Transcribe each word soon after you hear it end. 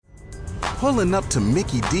Pulling up to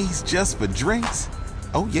Mickey D's just for drinks?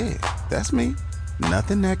 Oh yeah, that's me.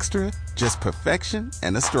 Nothing extra, just perfection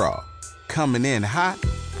and a straw. Coming in hot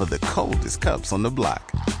for the coldest cups on the block.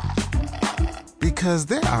 Because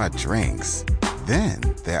there are drinks. Then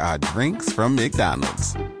there are drinks from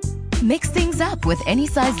McDonald's. Mix things up with any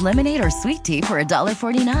size lemonade or sweet tea for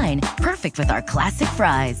 $1.49. Perfect with our classic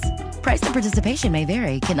fries. Price and participation may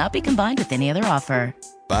vary. Cannot be combined with any other offer.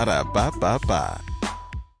 Ba-da-ba-ba-ba.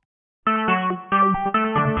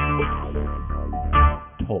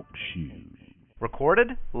 Talk shoes.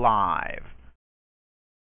 Recorded live.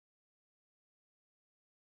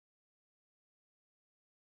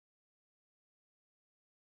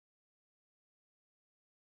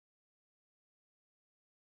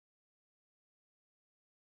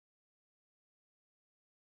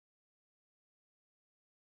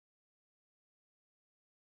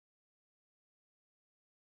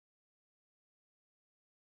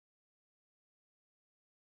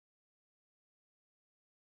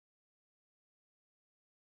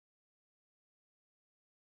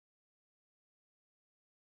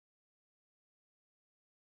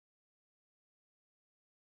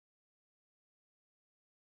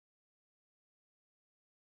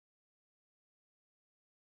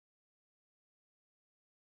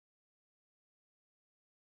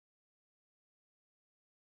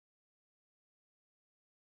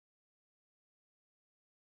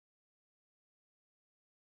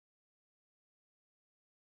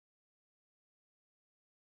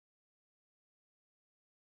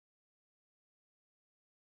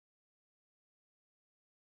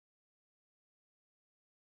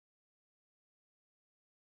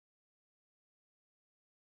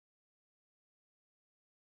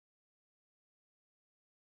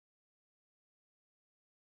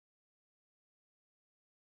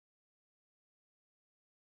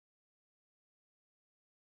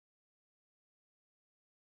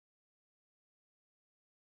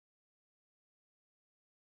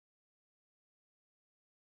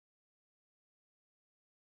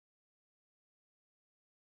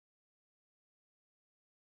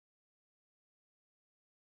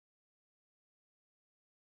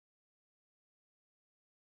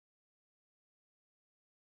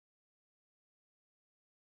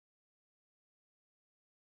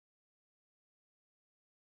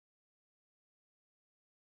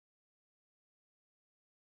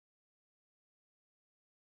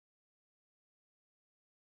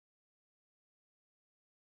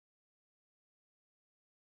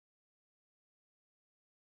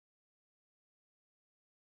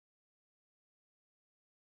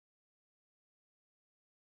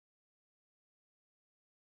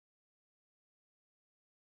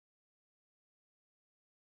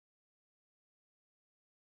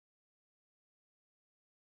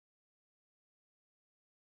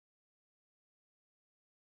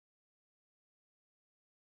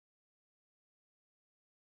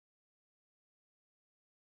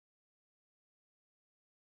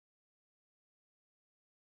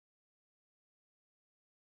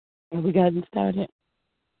 Have we gotten started?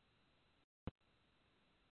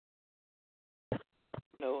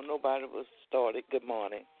 No, nobody was started. Good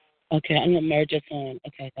morning. Okay, I'm going to merge us on.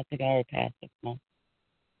 Okay, I think I already passed it. No.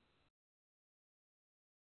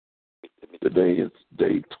 Today is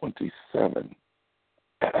day 27.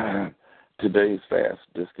 Today's fast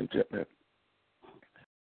discontentment.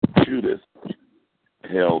 Judas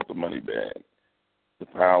held the money bag, the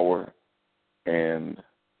power, and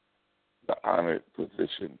the honored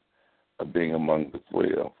position of being among the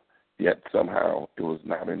 12, yet somehow it was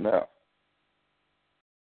not enough.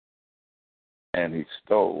 And he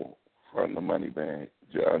stole from the money bag,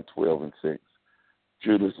 John 12:6.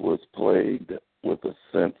 Judas was plagued with a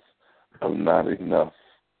sense of not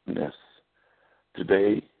enoughness.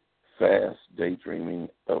 Today, fast daydreaming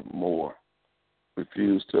of more.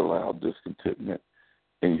 Refuse to allow discontentment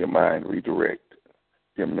in your mind redirect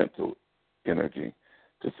your mental energy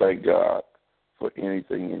to thank God for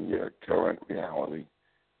anything in your current reality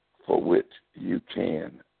for which you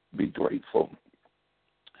can be grateful.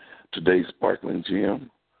 Today's sparkling gem,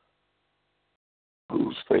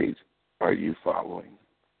 whose faith are you following?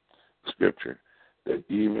 Scripture, that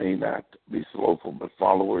ye may not be slothful, but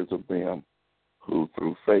followers of them who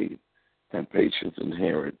through faith and patience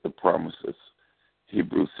inherit the promises.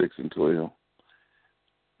 Hebrews 6:12.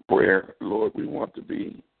 Prayer, Lord, we want to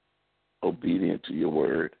be obedient to your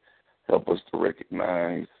word. Help us to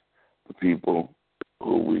recognize the people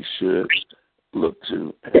who we should look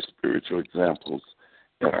to as spiritual examples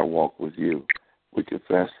in our walk with you. We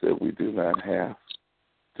confess that we do not have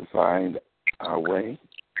to find our way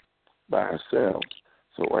by ourselves,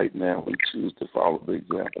 So right now we choose to follow the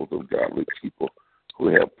examples of godly people who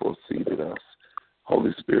have preceded us.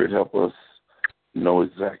 Holy Spirit, help us know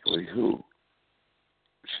exactly who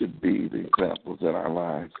should be the examples in our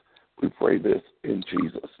lives. We pray this in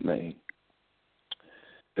Jesus' name.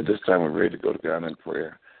 At this time, we're ready to go to God in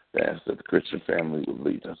prayer to ask that the Christian family will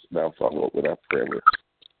lead us. Now follow up with our prayer list.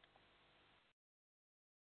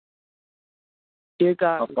 Dear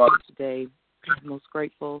God, we thank you today, most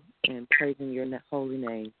grateful and praising your holy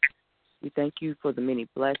name. We thank you for the many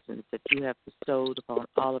blessings that you have bestowed upon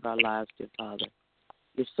all of our lives, dear Father.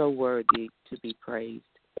 You're so worthy to be praised.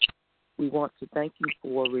 We want to thank you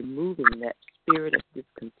for removing that spirit of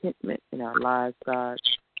discontentment in our lives, God,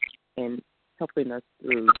 and helping us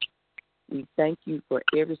through. We thank you for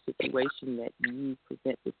every situation that you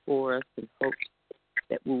present before us and hope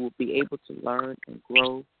that we will be able to learn and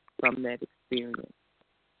grow from that experience.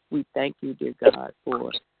 We thank you, dear God,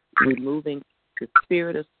 for removing the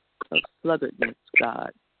spirit of sluggardness,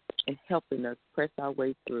 God, and helping us press our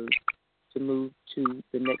way through to move to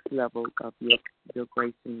the next level of your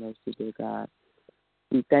grace and mercy, dear God.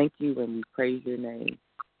 We thank you and we praise your name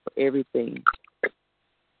for everything.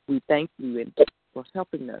 We thank you for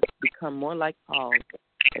helping us become more like Paul,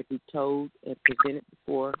 as he told and presented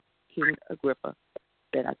before King Agrippa,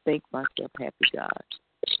 that I think myself happy, God.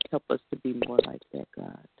 Help us to be more like that,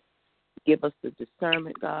 God. Give us the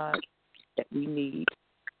discernment, God, that we need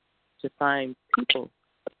to find people,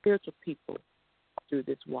 spiritual people, through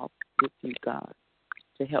this walk with you, God,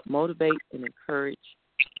 to help motivate and encourage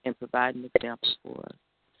and provide an example for us.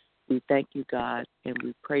 We thank you, God, and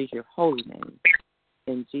we praise your holy name.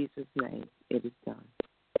 In Jesus' name, it is done.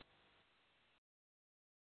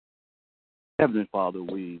 Heavenly Father,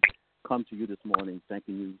 we come to you this morning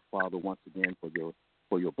thanking you, Father, once again for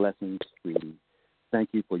your blessings. We thank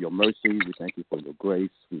you for your mercy. We thank you for your grace.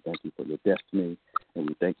 We thank you for your destiny. And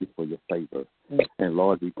we thank you for your favor. And,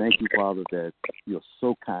 Lord, we thank you, Father, that you're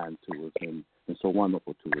so kind to us and so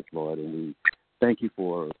wonderful to us, Lord. And we thank you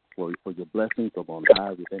for your blessings upon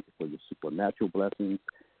high. We thank you for your supernatural blessings.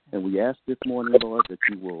 And we ask this morning, Lord, that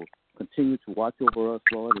you will continue to watch over us,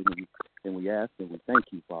 Lord. And we ask and we thank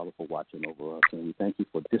you, Father, for watching over us. And we thank you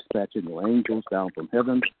for dispatching your angels down from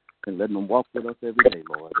heaven and letting them walk with us every day,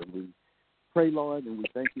 Lord. And we pray, Lord, and we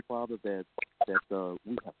thank you, Father, that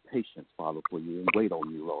we have patience, Father, for you and wait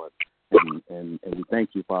on you, Lord. And we thank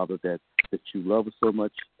you, Father, that you love us so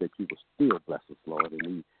much that you will still bless us, Lord.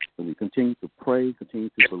 And we continue to pray, continue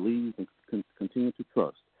to believe, and continue to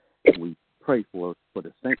trust. And we pray for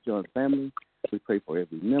the St. John family. We pray for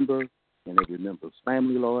every member and every member's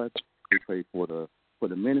family, Lord. We pray for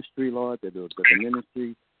the ministry, Lord, that the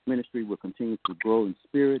ministry will continue to grow in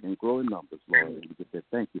spirit and grow in numbers, Lord. And we just say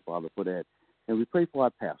thank you, Father, for that. And we pray for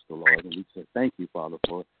our pastor, Lord, and we say thank you, Father,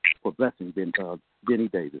 for blessing Benny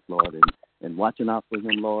Davis, Lord, and watching out for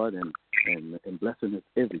him, Lord, and blessing his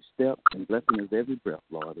every step and blessing his every breath,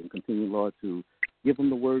 Lord, and continue, Lord, to give him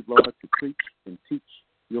the word, Lord, to preach and teach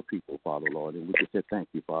your people, Father, Lord. And we just say thank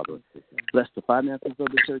you, Father. Bless the finances of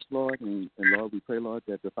the church, Lord, and Lord, we pray, Lord,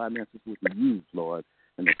 that the finances will be used, Lord,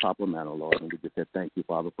 in the proper manner, Lord. And we just say thank you,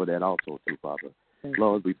 Father, for that also, too, Father.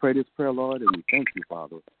 Lord, we pray this prayer, Lord, and we thank you,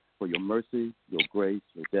 Father, for your mercy, your grace,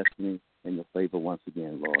 your destiny, and your favor once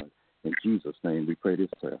again, Lord. In Jesus' name, we pray this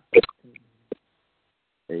prayer.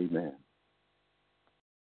 Amen.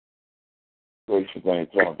 Gracious and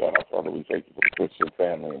eternal God, Father, we thank you for the Christian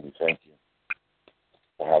family, and we thank you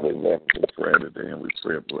for how they left in prayer today, and we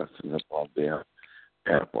pray a blessing upon them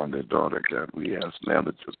and upon their daughter, God. We ask now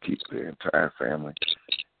that you'll keep their entire family,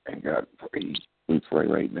 and God, we pray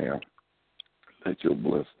right now that you'll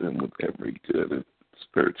bless them with every good and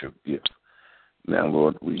spiritual gift. Now,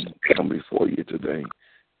 Lord, we come before you today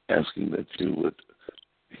asking that you would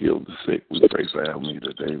heal the sick. We pray for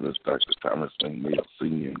Almeida Davis, Dr. Thomas McNeil,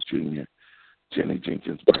 Sr. and Jr., Jenny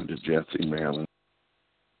Jenkins, Brenda Jesse, Marilyn.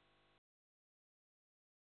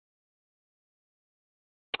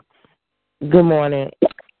 Good morning.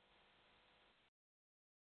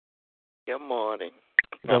 Good morning.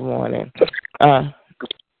 Good morning.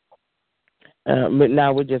 But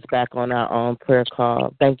now we're just back on our own prayer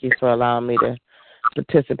call. Thank you for allowing me to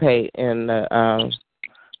participate in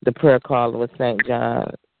the prayer call with St.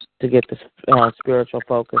 John to get the spiritual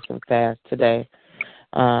focus and fast today.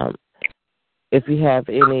 If you have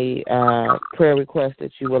any prayer requests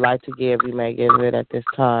that you would like to give, you may give it at this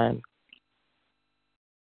time.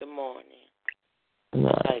 Good morning. Good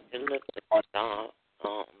morning. I'd like to look at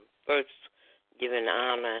first giving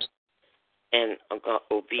honor and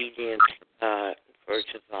obedience to God, first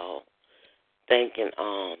of all. Thanking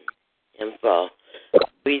him for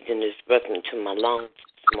breathing this breath into my lungs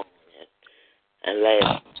this morning. and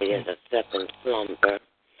last night in a second slumber.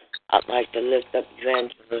 I'd like to lift up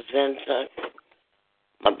Evangelist Vincent,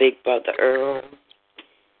 my big brother Earl,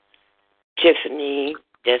 Tiffany,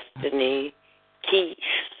 Destiny, Keith,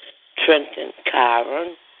 Trenton,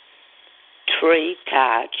 Kyron, Trey,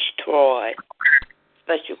 Taj, Troy.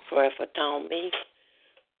 Special prayer for Tommy,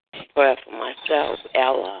 prayer for myself,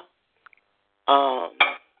 Ella.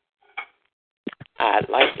 I'd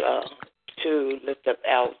like to lift up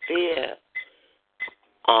Althea,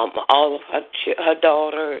 all of her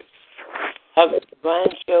daughters, her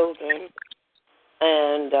grandchildren,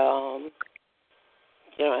 and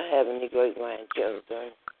she don't have any great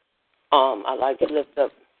grandchildren. I'd like to lift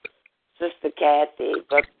up Sister Kathy,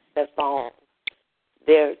 Brother Stephon,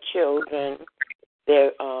 their children,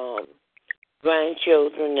 their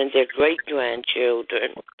grandchildren, and their great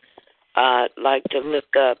grandchildren. I'd like to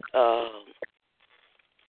lift up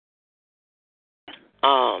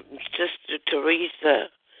Sister Teresa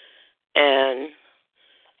and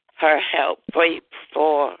her health. Pray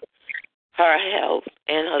for her health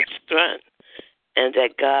and her strength, and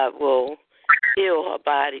that God will heal her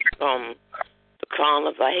body from the crown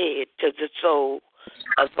of her head to the sole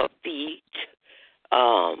of her feet.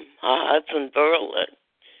 Her husband Berlin,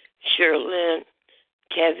 Sherlyn,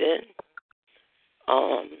 Kevin,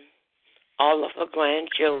 all of her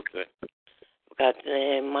grandchildren. Got to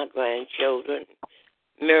name my grandchildren: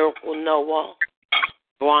 Miracle Noah,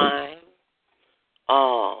 Brian,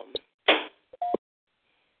 all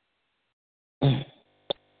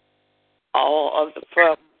of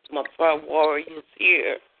my prayer warriors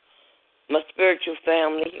here, my spiritual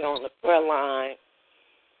family here on the prayer line.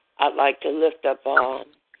 I'd like to lift up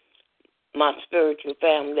my spiritual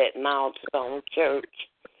family at Milestone Church.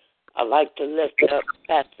 I'd like to lift up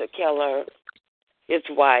Pastor Keller, his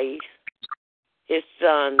wife, his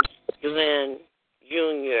sons, Glenn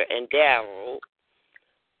Jr. and Darrell,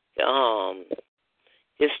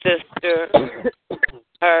 his sister,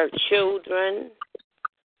 her children,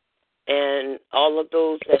 and all of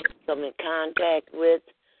those that he come in contact with,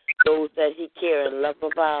 those that he care and love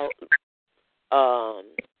about.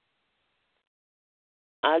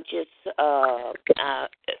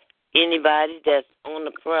 Anybody that's on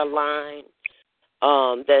the prayer line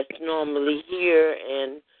that's normally here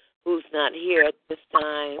and who's not here at this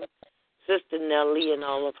time, Sister Nellie and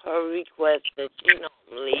all of her requests that she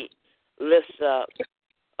normally lifts up.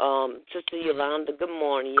 Sister Yolanda, good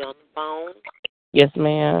morning. You on the phone? Yes,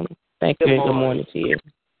 ma'am. Thank you. Good morning to you.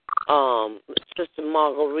 Sister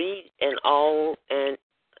Marguerite and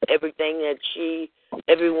everything that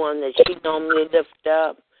everyone that she normally lifts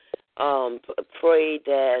up. Pray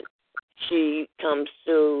that she comes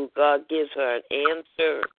to, God gives her an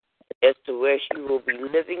answer as to where she will be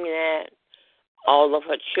living at. All of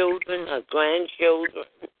her children, her grandchildren,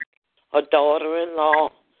 her daughter-in-law,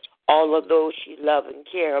 all of those she loves and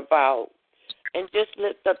care about. And just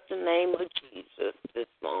lift up the name of Jesus this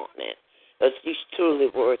morning, because he's truly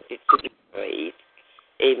worthy to be praised.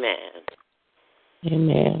 Amen.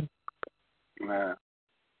 Amen. Amen.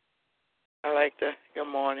 Good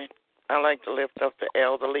morning. I like to lift up the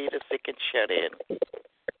elderly, the sick and shut in.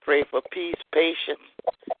 Pray for peace, patience,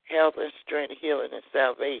 health and strength, healing and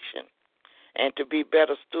salvation, and to be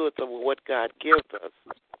better stewards of what God gives us.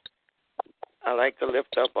 I like to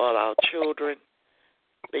lift up all our children,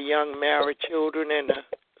 the young married children and the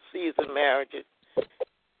seasoned marriages.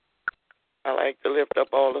 I like to lift up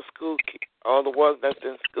all the ones that's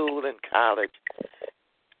in school and college,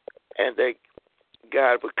 and that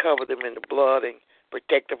God would cover them in the blood and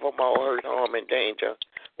protect them from all hurt, harm, and danger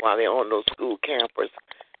while they're on those school campus,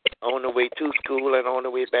 on the way to school and on the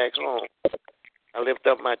way back home. I lift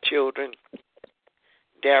up my children,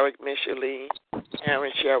 Derek, Micheline,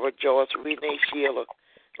 Aaron, Cheryl, Joyce, Renee, Sheila,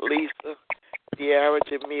 Lisa, Deara,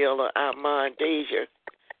 Jamila, Armand, Deja,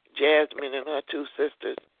 Jasmine and her two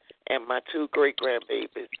sisters, and my two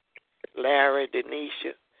great-grandbabies, Larry,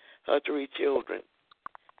 Denisha, her three children,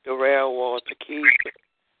 Darrell, Walter, Keith,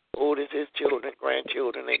 Otis, his children,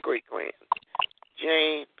 grandchildren, and great-grands,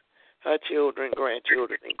 Jane, her children,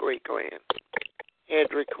 grandchildren, and great-grands,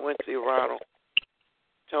 Hedrick, Quincy, Ronald,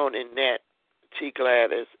 Tony, Nat, T.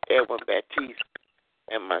 Gladys, Edwin Baptiste,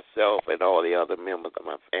 and myself, and all the other members of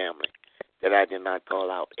my family that I did not call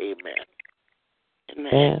out. Amen.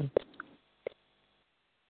 Amen.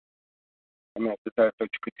 Amen. Just ask that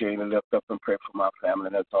you continue to lift up and pray for my family,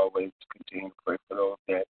 and as always, continue to pray for those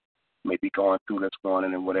that may be going through this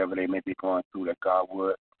morning and whatever they may be going through, that God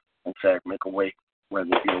would, in fact, make a way, whether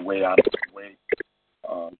it be a way out of the way.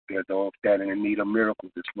 There's those that are in need of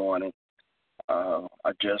miracles this morning.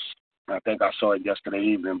 I think I saw it yesterday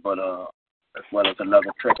evening, but as well as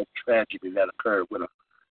another tragedy that occurred with a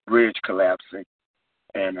bridge collapsing.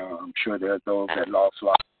 And I'm sure there are those that lost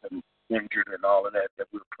lives and injured and all of that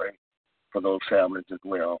we'll pray for those families as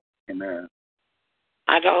well. Amen.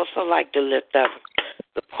 I'd also like to lift up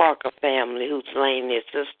the Parker family who's laying their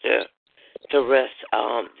sister to rest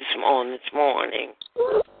this morning.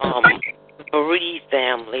 Marie's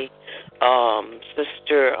family,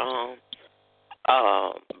 sister,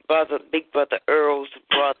 brother, big brother Earl's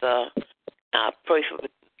brother. I pray for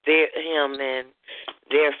him and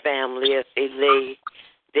their family as they lay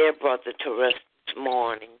their brother to rest this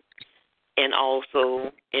morning. And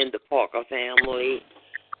also in the Parker family,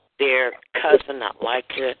 their cousin, I'd like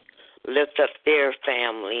to lift up their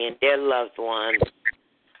family and their loved ones.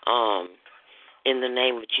 In the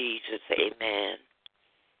name of Jesus, amen.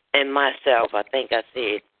 And myself, I think I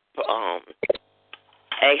said,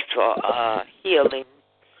 ask for healing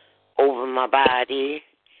over my body,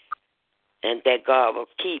 and that God will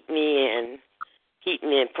keep me in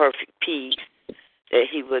perfect peace, that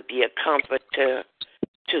He would be a comforter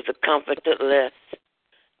to the comfortless,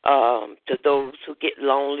 to those who get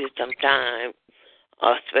lonely sometimes.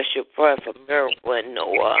 A special prayer for Miracle and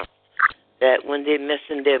Noah, that when they're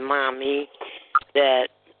missing their mommy, that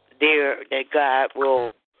God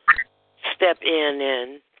will step in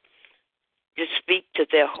and just speak to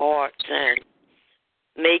their hearts and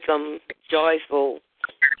make them joyful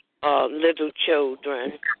little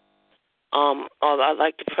children. I'd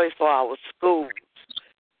like to pray for our schools,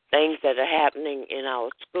 things that are happening in our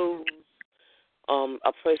schools.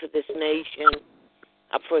 I pray for this nation.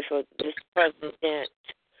 I pray for this president,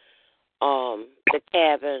 the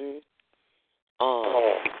cabin,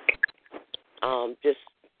 just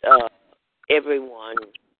everyone,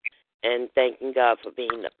 and thanking God for being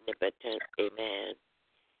omnipotent. Amen.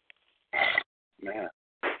 Amen.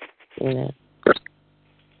 Amen.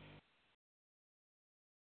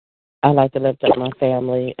 I'd like to lift up my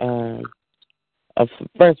family.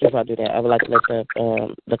 First, before I do that, I would like to lift up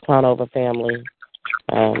the Cronover family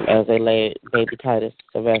as they laid baby Titus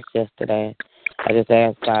to rest yesterday. I just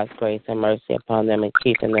ask God's grace and mercy upon them and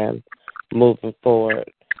keeping them moving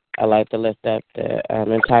forward. I'd like to lift up the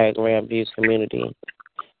entire Grandview community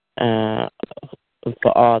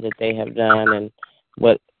for all that they have done and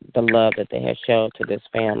what the love that they have shown to this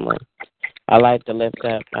family. I'd like to lift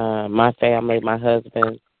up my family, my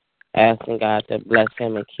husband, asking God to bless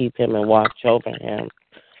him and keep him and watch over him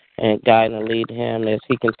and guide and lead him as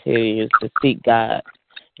he continues to seek God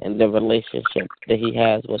and the relationship that he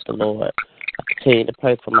has with the Lord. I continue to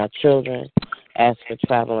pray for my children, ask for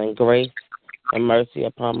traveling grace and mercy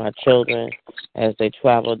upon my children as they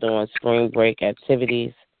travel during spring break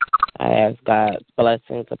activities. I ask God's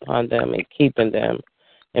blessings upon them and keeping them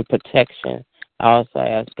in protection. I also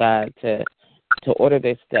ask God to order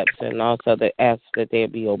their steps and also to ask that they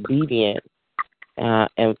be obedient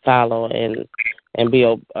and follow and be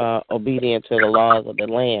obedient to the laws of the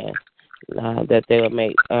land, that they will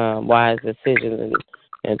make wise decisions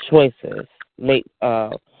and choices, make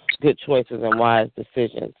good choices and wise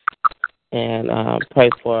decisions. And pray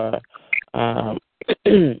for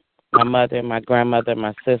my mother, my grandmother,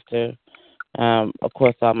 my sister, of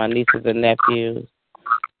course, all my nieces and nephews,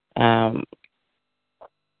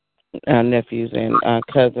 nephews and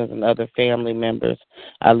cousins and other family members.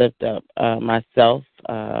 I lift up myself,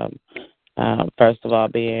 first of all,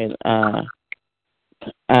 being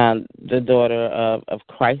the daughter of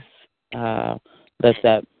Christ. Lift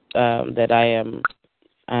up that I am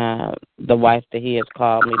the wife that He has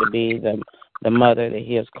called me to be, the mother that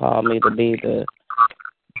He has called me to be,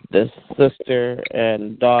 the sister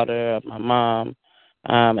and daughter of my mom,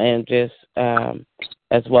 and just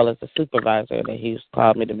as well as the supervisor that He's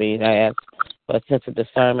called me to be. I ask for a sense of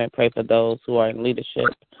discernment, pray for those who are in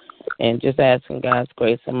leadership, and just asking God's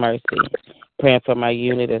grace and mercy, praying for my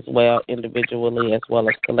unit as well, individually as well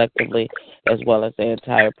as collectively, as well as the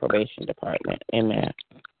entire probation department. Amen.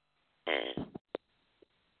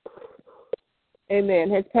 Amen.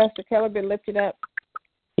 Has Pastor Keller been lifted up?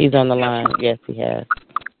 He's on the line. Yes, he has.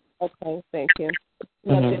 Okay, thank you.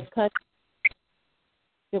 Mm-hmm. This country.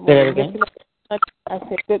 Good morning. I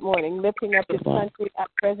said good morning. Lifting up this country, our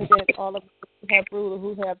president, all of us who have ruler,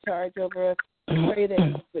 who have charge over us. Pray that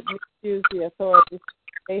we would misuse the authorities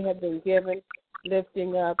they have been given.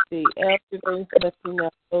 Lifting up the elderly, lifting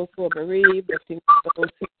up those who are bereaved, lifting up those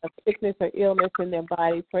who have sickness or illness in their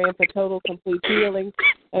body, praying for total, complete healing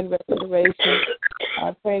and restoration,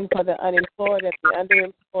 praying for the unemployed and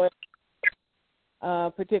the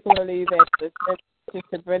underemployed, particularly that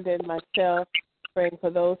Sister Brenda and myself, praying for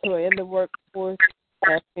those who are in the workforce,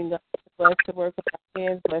 asking God to bless the work of our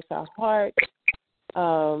hands, bless our heart,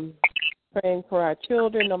 praying for our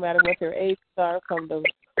children, no matter what their ages are, from the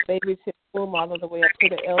babies in the womb all the way up to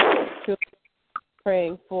the elderly children.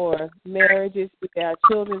 Praying for marriages, with our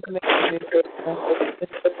children's marriages,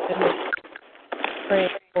 praying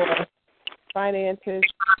for finances,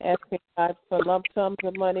 asking God for lump sums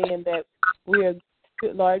of money, and that we are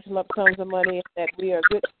large lump sums of money, and that we are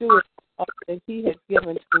good stewards of that He has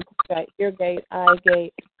given to our ear gate, eye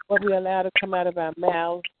gate, what we allow to come out of our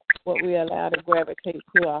mouths, what we allow to gravitate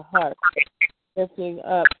to our hearts. Lifting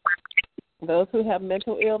up those who have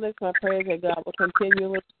mental illness, my prayer is that God will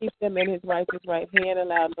continually keep them in His righteous right hand,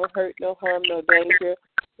 allow no hurt, no harm, no danger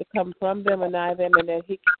to come from them or nigh them, and that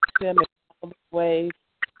He keeps them in all ways.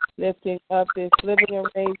 Lifting up this living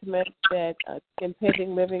arrangement, that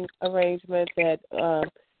impending living arrangement, that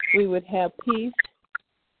we would have peace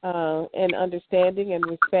and understanding and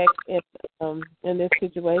respect in this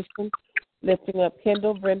situation. Lifting up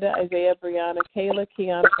Kendall, Brenda, Isaiah, Brianna, Kayla,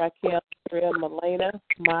 Kiana, Raquel, Andrea, Melena,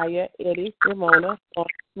 Maya, Eddie, Ramona,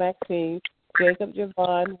 Maxine, Jacob,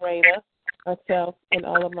 Javon, Raina, myself, and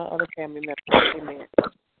all of my other family members. Amen.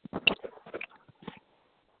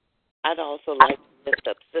 I'd also like to lift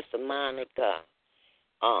up Sister Monica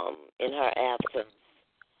in her absence.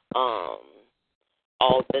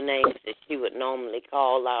 All the names that she would normally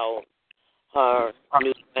call out, her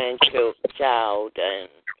new grandchild, and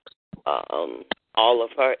all of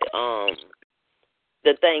her,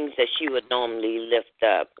 the things that she would normally lift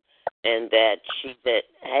up, and that she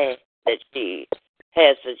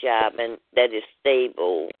has a job and that is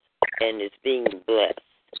stable and is being blessed.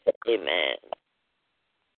 Amen.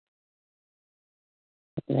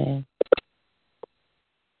 Amen.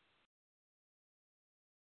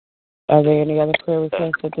 Are there any other prayer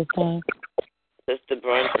requests at this time? Sister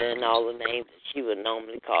Brenda and all the names that she would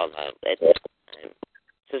normally call out at this time.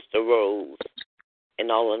 Sister Rose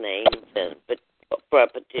and all the names and prayer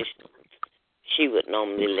petitions she would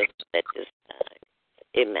normally lift at this time.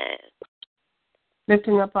 Amen.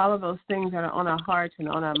 Lifting up all of those things that are on our hearts and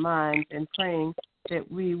on our minds, and praying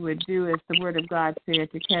that we would do as the Word of God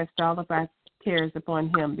said, to cast all of our cares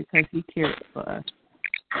upon Him, because He cares for us.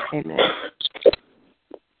 Amen.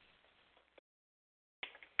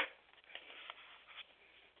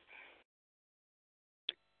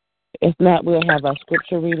 If not, we'll have our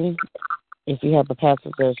scripture reading. If you have a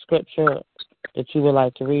passage of scripture that you would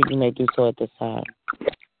like to read, you may do so at this time.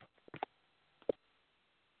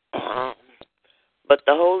 But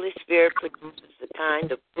the Holy Spirit produces the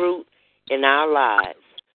kind of fruit in our lives: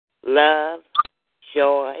 love,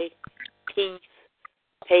 joy, peace,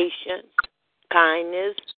 patience,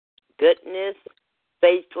 kindness, goodness,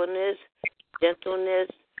 faithfulness, gentleness,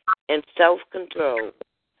 and self-control.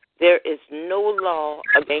 There is no law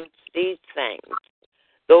against these things.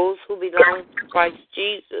 Those who belong to Christ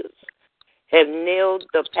Jesus have nailed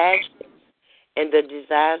the passions and the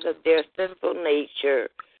desires of their sinful nature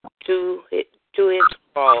to His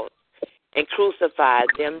cross and crucified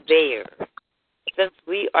them there. Since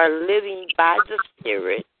we are living by the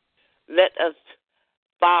Spirit, let us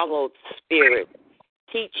follow the Spirit,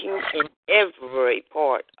 teaching in every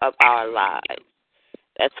part of our lives.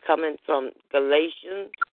 That's coming from Galatians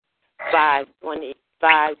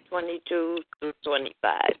 5:22 through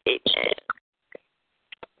 25. Amen.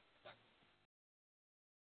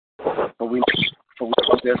 For we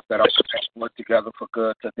know this, that our prayers work together for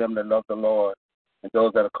good to them that love the Lord, and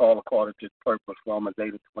those that are called according to His purpose. Romans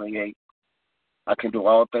 8:28. I can do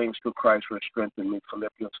all things through Christ who strengthens me.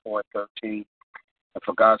 Philippians 4:13. And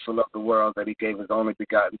for God so loved the world that He gave His only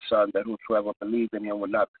begotten Son, that whosoever believes in Him will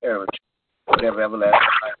not perish, but have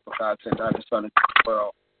everlasting life. For God sent not His Son into the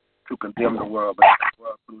world to condemn the world, but the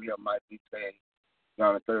world through Him might be saved.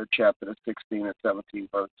 John the 3rd chapter, the 16 and 17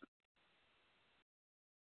 verses.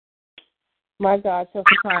 My God shall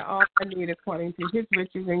supply all I need according to His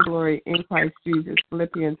riches and glory in Christ Jesus.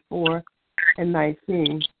 Philippians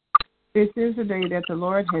 4:19. This is the day that the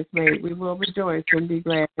Lord has made. We will rejoice and be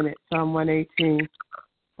glad in it. Psalm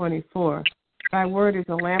 118:24. Thy word is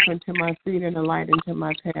a lamp unto my feet and a light unto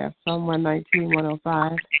my path. Psalm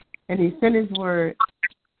 119:105. And He sent His word.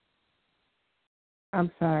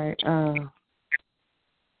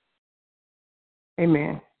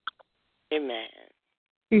 Amen. Amen.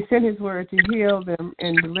 He sent His word to heal them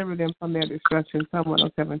and deliver them from their destruction. Psalm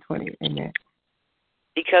 107:20. Amen.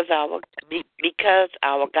 Because our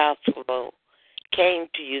gospel came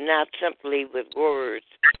to you not simply with words,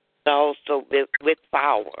 but also with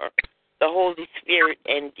power, the Holy Spirit,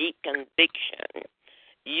 and deep conviction.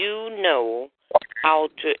 You know how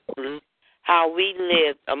we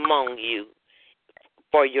live among you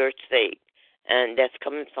for your sake. And that's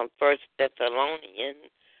coming from 1 Thessalonians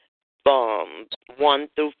 1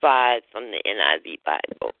 through 5 from the NIV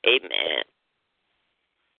Bible. Amen.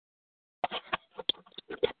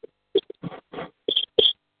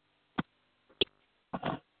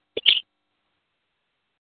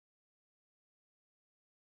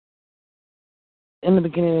 In the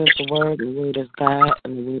beginning is the Word is God,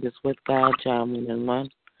 and the Word is with God, John 1 and 1.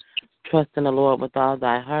 Trust in the Lord with all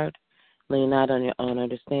thy heart. Lean not on your own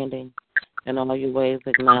understanding. In all your ways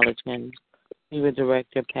acknowledge him. He will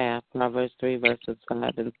direct your path. Proverbs 3, verses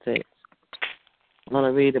 5 and 6. I'm going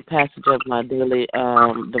to read a passage of my daily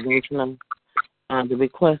devotional. The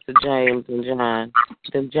request of James and John.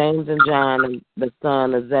 Then James and John, the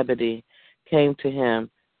son of Zebedee, came to him.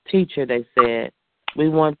 Teacher, they said, we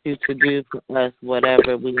want you to do for us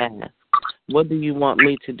whatever we ask. What do you want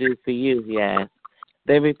me to do for you, he asked.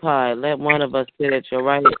 They replied, let one of us sit at your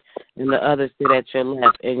right and the other sit at your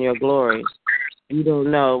left in your glory. You don't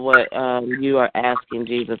know what you are asking,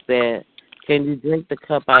 Jesus said. Can you drink the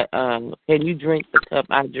cup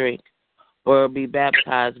I drink, or be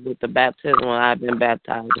baptized with the baptism I've been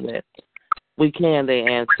baptized with? We can, they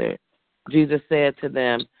answered. Jesus said to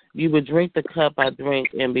them, you would drink the cup I drink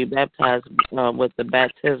and be baptized with the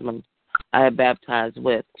baptism I am baptized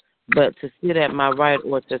with. But to sit at my right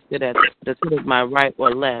or to sit at my right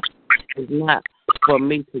or left is not for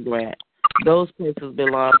me to grant. Those places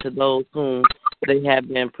belong to those whom they have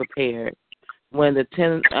been prepared. When the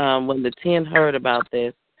 10 heard about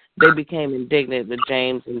this, they became indignant with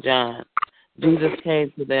James and John. Jesus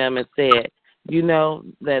came to them and said, you know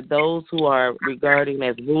that those who are regarded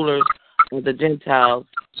as rulers of the Gentiles,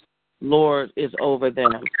 Lord is over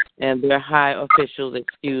them, and their high officials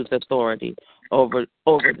excuse authority over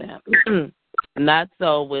them. Not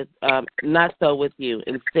so with you.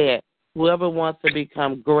 Instead, whoever wants to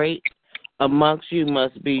become great amongst you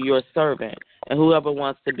must be your servant, and whoever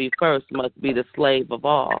wants to be first must be the slave of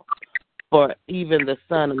all. For even the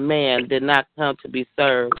Son of Man did not come to be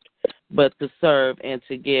served, but to serve and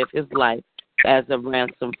to give his life as a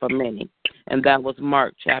ransom for many. And that was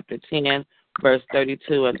Mark chapter 10, verse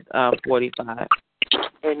 32 and 45.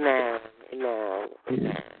 Amen. Amen.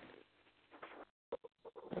 Amen.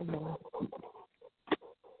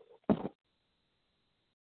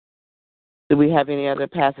 Do we have any other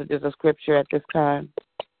passages of Scripture at this time?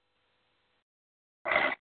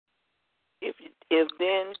 If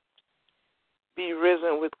then be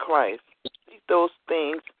risen with Christ, seek those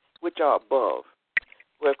things which are above,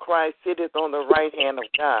 where Christ sitteth on the right hand of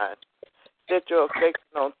God. Set your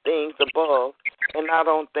affection on things above and not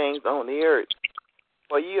on things on the earth.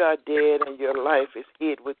 For you are dead and your life is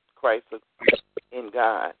hid with Christ in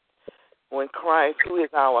God. When Christ, who is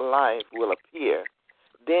our life, will appear,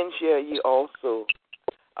 then shall ye also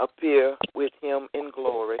appear with him in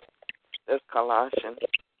glory. That's Colossians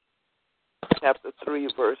chapter 3,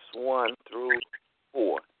 verse 1 through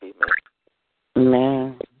 4. Amen.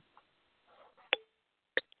 Amen.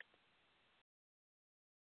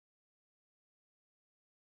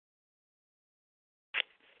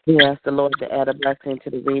 We ask the Lord to add a blessing to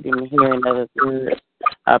the reading and hearing of his word.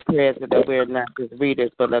 Our prayers are that we're not just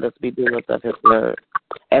readers, but let us be doers of his word.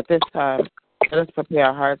 At this time, let us prepare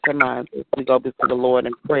our hearts and minds as we go before the Lord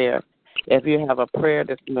in prayer. If you have a prayer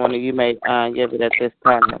this morning, you may give it at this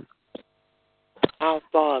time. Our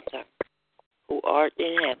Father, who art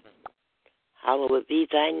in heaven, hallowed be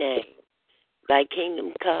thy name. Thy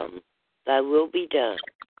kingdom come, thy will be done,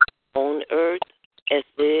 on earth as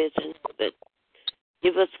it is in heaven.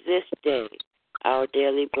 Give us this day our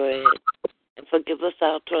daily bread, and forgive us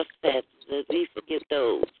our trespasses as we forgive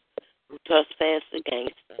those who trespass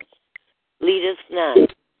against us. Lead us not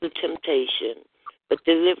into temptation, but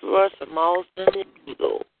deliver us from all sin and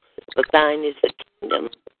evil. For thine is the kingdom,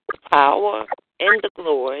 the power, and the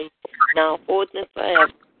glory, now forth and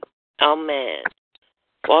forever. Amen.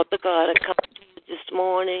 Father God, I come to you this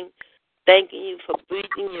morning, thanking you for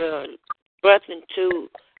breathing your breath into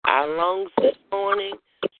our lungs this morning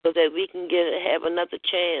so that we can have another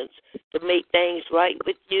chance to make things right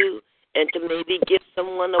with you and to maybe give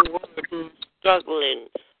someone a word who's struggling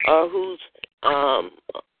or who's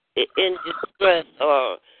in distress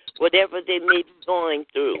or whatever they may be going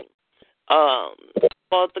through.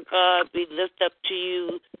 Father God, we lift up to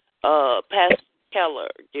you Pastor Keller,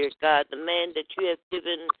 dear God, the man that you have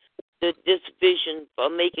given this vision for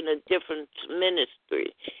making a difference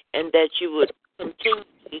ministry, and that you would continue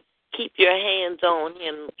to keep your hands on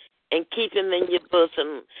him and keep him in your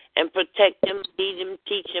bosom and protect him, lead him,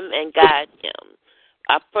 teach him, and guide him.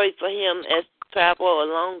 I pray for him as he travels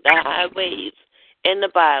along the highways and the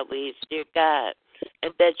byways, dear God,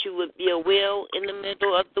 and that you would be a wheel in the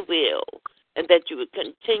middle of the wheel, and that you would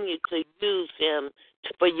continue to use him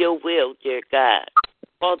for your will, dear God.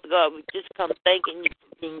 Father God, we just come thanking you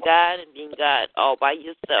for being God and being God all by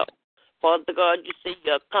yourself. Father God, you say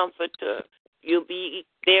you're a comforter. You'll be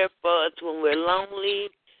there for us when we're lonely,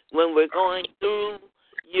 when we're going through.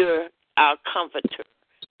 You're our comforter,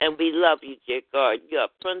 and we love you, dear God. You're a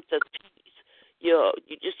Prince of Peace. You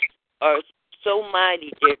just are so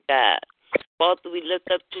mighty, dear God. Father, we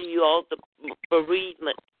lift up to you all the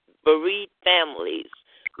bereaved families.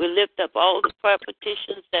 We lift up all the prayer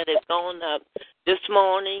petitions that have gone up this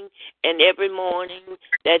morning and every morning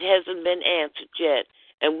that hasn't been answered yet.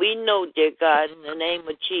 And we know, dear God, in the name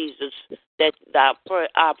of Jesus, that our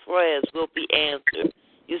prayers will be answered.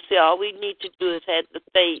 You see, all we need to do is have the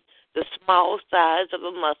faith, the small size of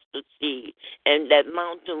a mustard seed, and that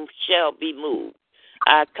mountain shall be moved.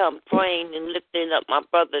 I come praying and lifting up my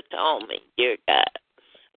brother Tommy, dear God,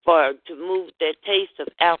 to move that taste of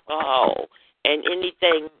alcohol and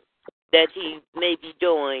anything that he may be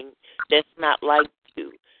doing that's not like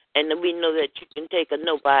you. And then we know that you can take a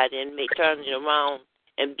nobody and turn it around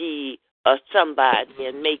and be a somebody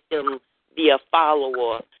and make them be a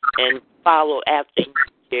follower and follow after you,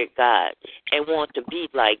 dear God, and want to be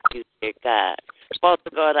like you, dear God. Father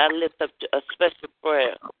God, I lift up a special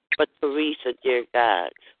prayer for Teresa, dear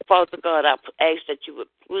God. Father God, I ask that you would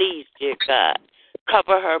please, dear God,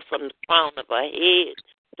 cover her from the crown of her head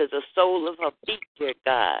to the sole of her feet, dear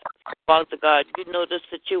God. Father God, you know the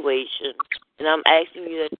situation, and I'm asking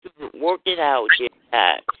you that you would work it out, dear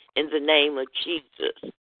God, in the name of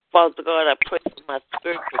Jesus. Father God, I pray for my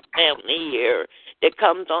spiritual family here that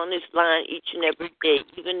comes on this line each and every day,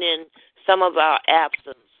 even in some of our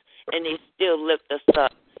absence, and they still lift us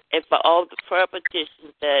up. And for all the prayer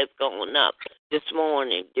petitions that have gone up this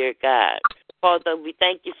morning, dear God. Father, we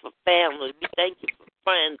thank you for family. We thank you for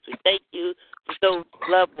friends. We thank you for those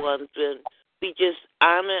loved ones. And we just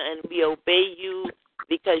honor and we obey you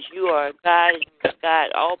because you are a God and you're a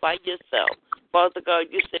God all by yourself. Father God,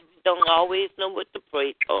 you said we don't always know what to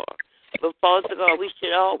pray for. But Father God, we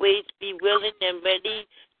should always be willing and ready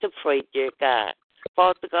to pray, dear God.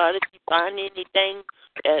 Father God, if you find anything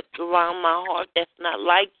that's around my heart that's not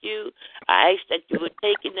like you, I ask that you would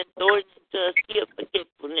take it and throw it into a sea of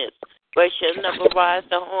forgetfulness, where it shall never rise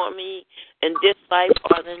to harm me in this life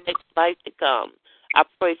or the next life to come. I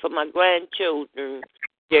pray for my grandchildren,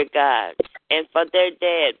 dear God, and for their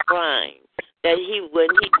dad, Brian, that when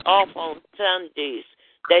he's off on Sundays,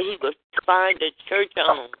 that he would find a church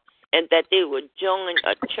home and that they would join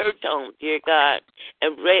a church home, dear God,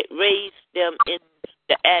 and raise them in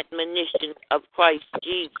the admonition of Christ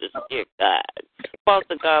Jesus, dear God.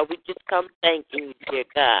 Father God, we just come thanking you, dear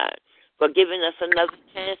God, for giving us another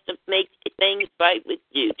chance to make things right with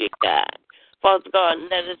you, dear God. Father God,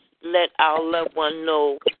 let our loved one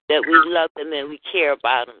know that we love them and we care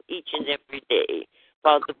about them each and every day,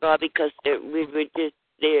 Father God, because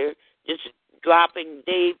they're just dropping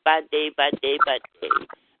day by day by day by day.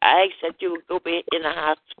 I ask that you would go in the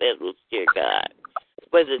hospitals, dear God,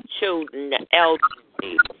 for the children, the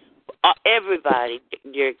elderly, everybody,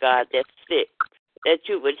 dear God, that's sick, that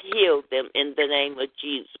you would heal them in the name of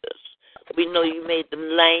Jesus. We know you made them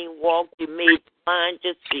lame walk, you made them blind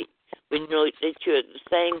to see. We know that you're the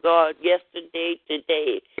same God yesterday,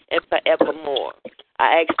 today, and forevermore.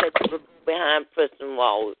 I ask that you would go behind prison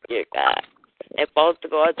walls, dear God, and Father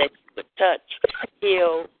God, that you would touch,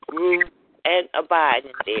 heal, root, and abide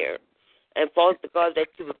in there. And Father God, that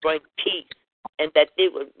you would bring peace and that they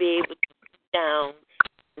would be able to sit down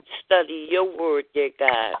and study your word, dear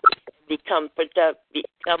God, become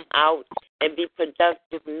out and be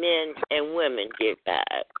productive men and women, dear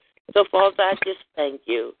God. So, Father, I just thank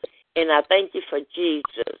you. And I thank you for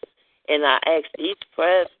Jesus. And I ask these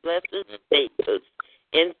prayers, blessings, and favors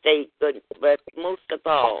in faith, but most of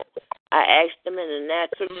all, I ask them in the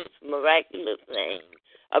natural, miraculous name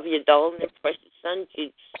of your darling and precious Son,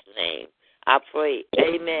 Jesus' name. I pray,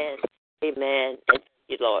 amen, amen, and thank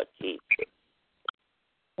you, Lord Jesus.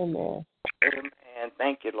 Amen. Amen.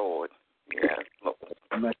 Thank you, Lord. Yes, Lord.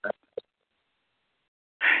 Amen.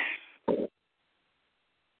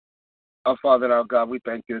 Our Father and our God, we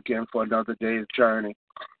thank you again for another day's journey.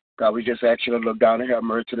 God, we just ask you to look down and have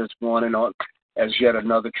mercy this morning on as yet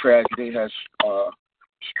another tragedy has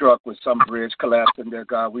struck with some bridge collapsing, dear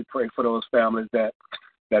God. We pray for those families that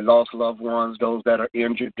lost loved ones, those that are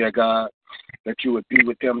injured, dear God, that you would be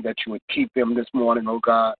with them, that you would keep them this morning, oh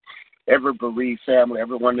God. Every bereaved family,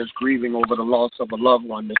 everyone that's grieving over the loss of a loved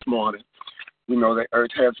one this morning. We know that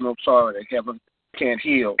earth has no sorrow, that heaven can't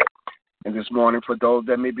heal. And this morning, for those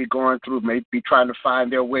that may be going through, may be trying to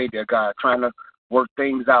find their way, dear God, trying to work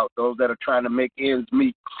things out, those that are trying to make ends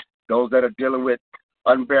meet, those that are dealing with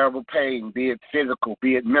unbearable pain, be it physical,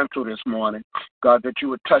 be it mental this morning. God, that you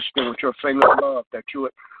would touch them with your finger of love, that you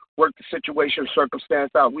would work the situation,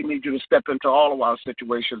 circumstance out. We need you to step into all of our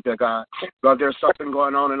situations, dear God. God, there's something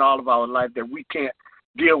going on in all of our life that we can't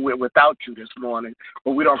deal with without you this morning.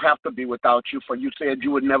 But we don't have to be without you, for you said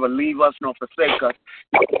you would never leave us nor forsake us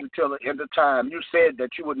until the end of time. You said that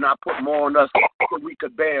you would not put more on us than we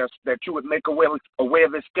could bear, that you would make a way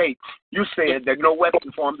of escape. You said that no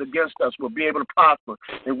weapon formed against us will be able to prosper.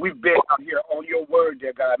 And we've been out here on your word,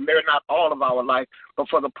 dear God. Maybe not all of our life, but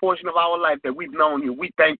for the portion of our life that we've known you,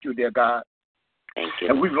 we thank you, dear God. Thank you.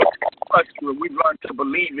 And we've learned to trust you, and we've learned to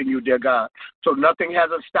believe in you, dear God. So nothing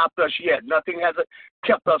hasn't stopped us yet. Nothing hasn't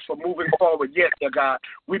kept us from moving forward yet, dear God.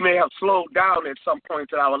 We may have slowed down at some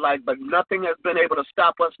points in our life, but nothing has been able to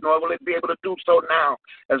stop us, nor will it be able to do so now,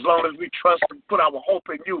 as long as we trust and put our hope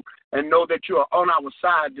in you and know that you are on our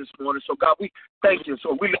side this morning. So, God, we thank you.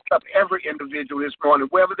 So we lift up every individual this morning,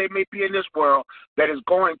 wherever they may be in this world, that is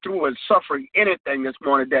going through and suffering anything this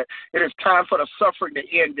morning, that it is time for the suffering to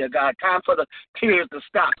end, dear God. Time for the tears to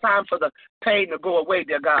stop. Time for the pain to go away,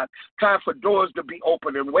 dear God. Time for doors to be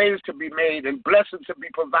opened and ways to be made and blessings to be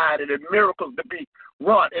provided and miracles to be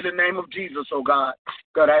wrought in the name of Jesus, oh God.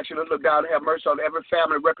 God, I ask you to look down and have mercy on every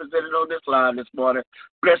family represented on this line this morning.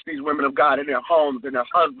 Bless these women of God in their homes and their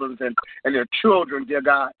husbands and their children, dear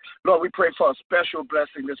God. Lord, we pray for a special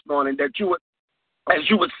blessing this morning that you would, as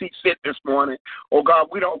you would see fit this morning. Oh, God,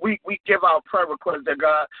 we give our prayer requests, dear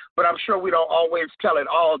God, but I'm sure we don't always tell it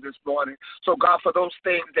all this morning. So, God, for those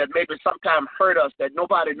things that maybe sometimes hurt us that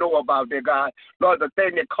nobody know about, dear God, Lord, the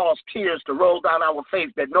thing that caused tears to roll down our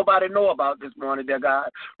face that nobody know about this morning, dear God,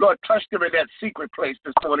 Lord, touch them in that secret place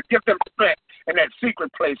this morning. Give them strength in that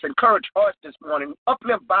secret place. Encourage hearts this morning.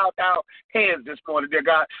 Uplift, bow down hands this morning, dear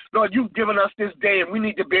God. Lord, you've given us this day, and we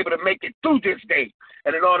need to be able to make it through this day.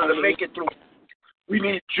 And in order to make it through, we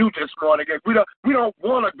need you this morning. We don't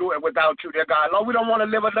want to do it without you, dear God. Lord, we don't want to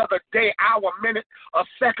live another day, hour, minute, or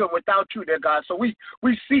second without you, dear God. So we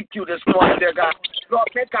seek you this morning, dear God. Lord,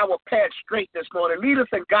 make our path straight this morning. Lead us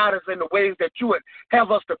and guide us in the ways that you would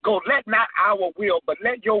have us to go. Let not our will, but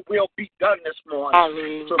let your will be done this morning.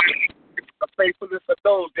 Amen. So the faithfulness of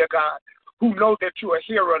those, dear God, who know that you are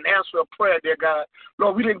here and answer a prayer, dear God.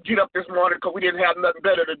 Lord, we didn't get up this morning because we didn't have nothing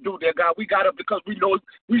better to do, dear God. We got up because we know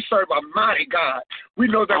we serve a mighty God. We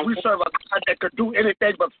know that we serve a God that could do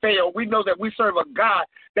anything but fail. We know that we serve a God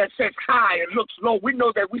that sits high and looks low. We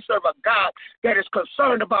know that we serve a God that is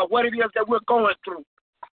concerned about what it is that we're going through.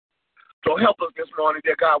 So help us this morning,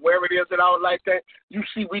 dear God, wherever it is in our life that you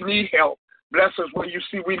see we need help. Bless us when you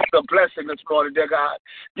see we need a blessing this morning, dear God.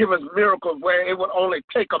 Give us miracles where it would only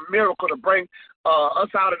take a miracle to bring us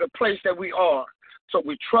out of the place that we are. So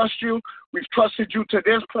we trust you. We've trusted you to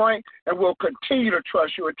this point, and we'll continue to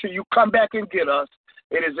trust you until you come back and get us.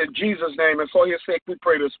 It is in Jesus' name, and for his sake we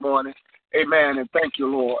pray this morning. Amen, and thank you,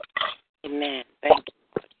 Lord. Amen. Thank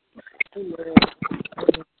you.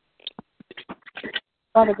 Amen.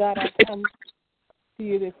 Father God, I come to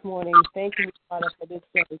you this morning. Thank you, Father, for this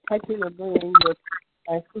day. Touching and agreeing with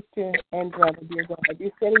my sister and brother, dear God.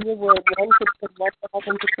 You said in your word, one could put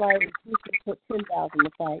 1,000 to flight and two could put 10,000 to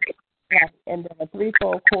fight. And the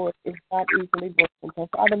threefold cord is not easily broken. So,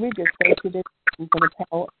 Father, we just thank you this morning for the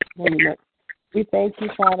power of agreement. We thank you,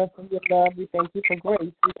 Father, for your love. We thank you for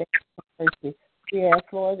grace. We thank you for mercy. We ask,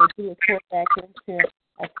 Lord, that you would pour back into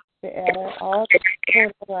our sister Ella, all the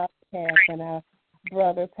support of our past, and our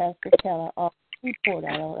brother, Pastor Keller, all we poured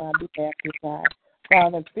out on our behalf, dear God.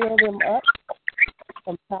 Father, fill them up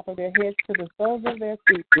from the top of their heads to the soles of their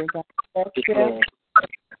feet, dear God. Bless them,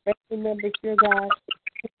 family members, dear God.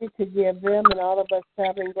 Continue to give them and all of us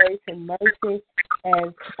traveling grace and mercy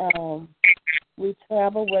as we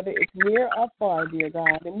travel, whether it's near or far, dear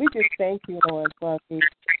God. And we just thank you, Lord, for the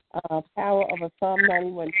power of a Psalm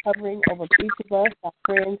 91 covering over each of us, our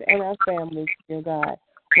friends, and our families, dear God.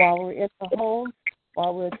 While we're in the home,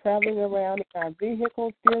 while we're traveling around in our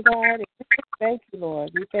vehicles, dear God, and we just thank you,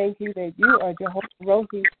 Lord. We thank you that you are Jehovah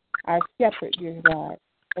Rohi, our shepherd, dear God.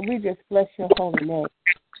 And we just bless your holy name.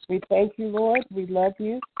 We thank you, Lord. We love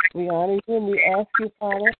you. We honor you, and we ask you,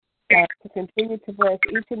 Father, to continue to bless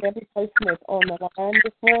each and every person that's on the line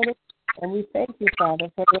this morning. And we thank you, Father,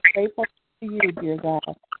 for their faithfulness to you, dear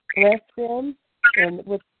God. Bless them and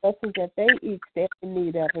with the blessings that they each stand in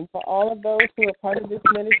need of. And for all of those who are part of this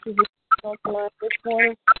ministry who are on the line this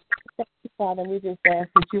morning, thank you, Father. We just ask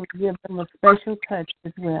that you would give them a special touch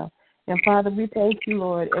as well. And, Father, we thank you,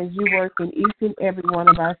 Lord, as you work in each and every one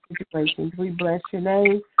of our situations. We bless your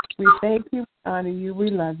name. We thank you, honor you, we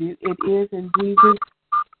love you. It is in Jesus'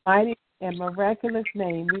 mighty and miraculous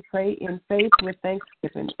name, we pray in faith with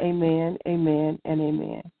thanksgiving. Amen, amen, and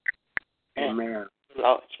amen. Amen.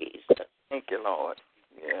 Lord Jesus. Thank you, Lord.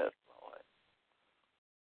 Yes, Lord.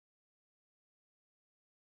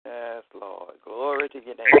 Yes, Lord. Glory to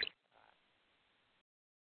your name.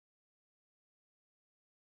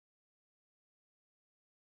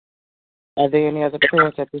 Are there any other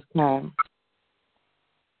prayers at this time?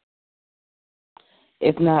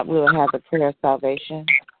 If not, we'll have the prayer of salvation.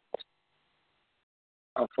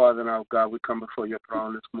 Our Father and our God, we come before your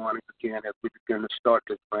throne this morning again as we begin to start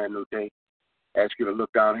this brand new day. Ask you to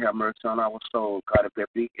look down and have mercy on our soul. God, if there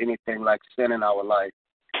be anything like sin in our life,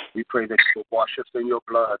 we pray that you will wash us in your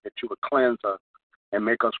blood, that you would cleanse us and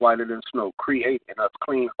make us whiter than snow. Create in us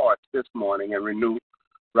clean hearts this morning and renew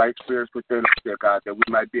right spirits within us, dear God, that we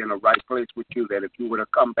might be in the right place with you, that if you were to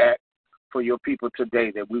come back for your people today,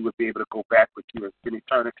 that we would be able to go back with you and spend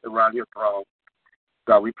eternity around your throne.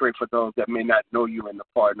 God, we pray for those that may not know you in the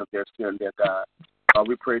pardon of their sin, dear God. God,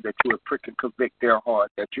 we pray that you would prick and convict their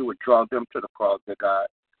heart, that you would draw them to the cross, dear God,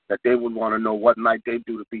 that they would want to know what might they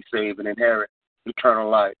do to be saved and inherit eternal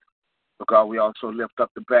life. But God, we also lift up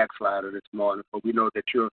the backslider this morning, for we know that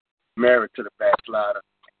you're married to the backslider,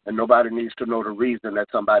 and nobody needs to know the reason that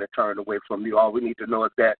somebody turned away from you. All we need to know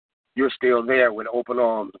is that you're still there with open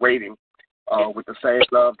arms, waiting with the same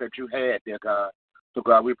love that you had, dear God. So,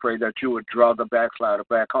 God, we pray that you would draw the backslider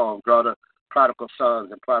back home, draw the prodigal sons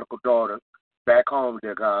and prodigal daughters back home,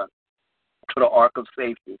 dear God, to the ark of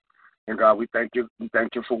safety. And, God, we thank you. We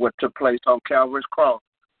thank you for what took place on Calvary's cross,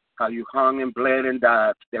 how you hung and bled and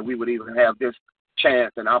died, that we would even have this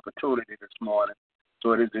chance and opportunity this morning.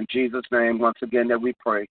 So it is in Jesus' name once again that we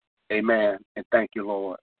pray. Amen. And thank you,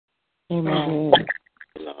 Lord. Amen.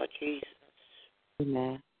 Lord Jesus.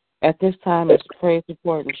 Amen. At this time, it's praise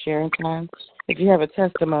report and sharing time. If you have a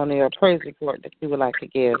testimony or praise report that you would like to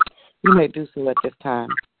give, you may do so at this time.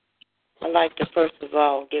 I'd like to first of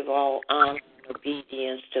all give all honor and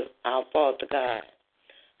obedience to our Father God.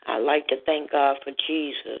 I'd like to thank God for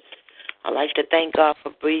Jesus. I'd like to thank God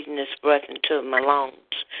for breathing His breath into my lungs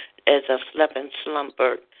as I slept and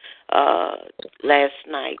slumbered last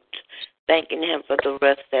night. Thanking Him for the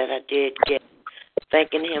rest that I did get.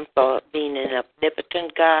 Thanking Him for being an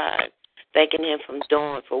omnipotent God. Thanking Him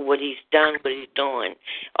for what He's done, what He's doing,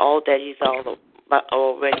 all that He's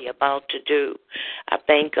already about to do. I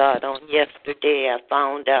thank God on yesterday I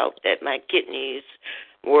found out that my kidneys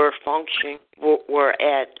were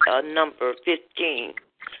at number 15,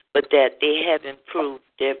 but that they have improved.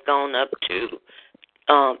 They've gone up to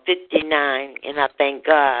 59, and I thank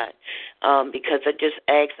God because I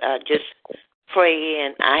just pray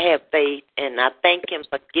and I have faith, and I thank Him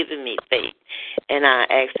for giving me faith, and I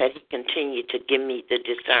ask that He continue to give me the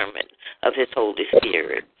discernment of His Holy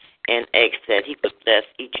Spirit, and ask that He would bless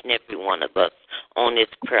each and every one of us on this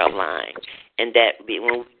prayer line, and that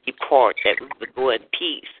when we depart, that we would go in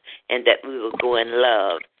peace, and that we would go in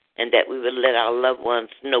love, and that we would let our loved ones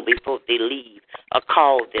know before they leave, or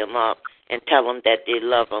call them up and tell them that they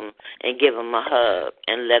love them, and give them a hug,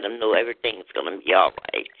 and let them know everything's going to be all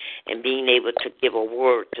right, and being able to give a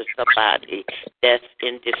word to somebody that's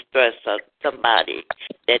in distress, or somebody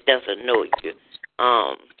that doesn't know you,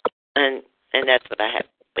 and that's what I have to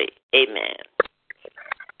say. Amen.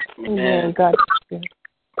 Amen. God bless you.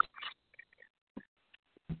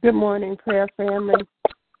 Good morning, prayer family.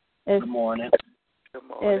 Good morning.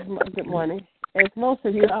 Good morning. As most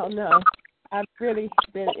of you all know, I've really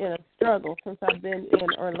been in a struggle since I've been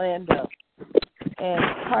in Orlando. And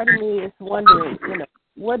part of me is wondering,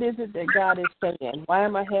 what is it that God is saying? Why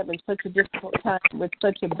am I having such a difficult time with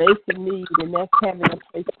such a basic need, and that's having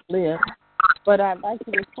a place to live? But I'd like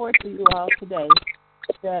to report to you all today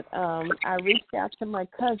that I reached out to my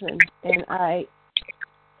cousin, and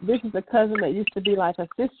this is a cousin that used to be like a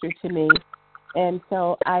sister to me, and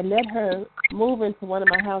so I let her move into one of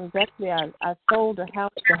my houses. Actually, I sold a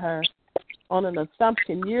house to her on an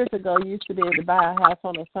assumption. Years ago, you used to be able to buy a house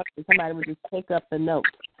on assumption. Somebody would just take up the note.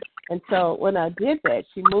 And so when I did that,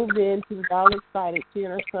 she moved in. She was all excited, she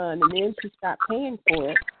and her son, and then she stopped paying for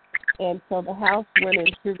it. And so the house went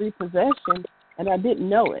into repossession, and I didn't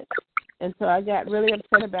know it. And so I got really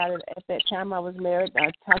upset about it. At that time I was married.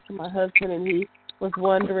 I talked to my husband, and he was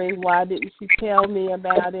wondering why didn't she tell me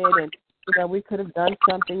about it, and we could have done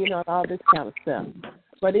something, and all this kind of stuff.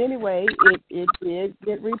 But anyway, it did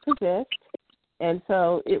get repossessed, and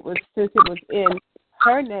so since it was in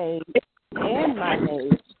her name and my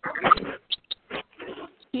name,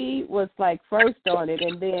 she was like first on it,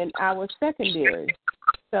 and then I was secondary.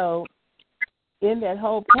 So in that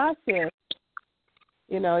whole process,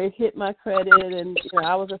 it hit my credit, and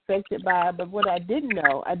I was affected by it. But what I didn't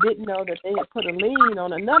know that they had put a lien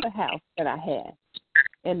on another house that I had,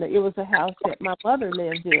 and it was a house that my mother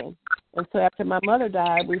lived in. And so after my mother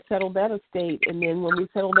died, we settled that estate, and then when we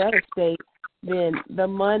settled that estate, then the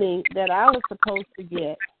money that I was supposed to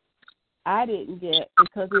get, I didn't get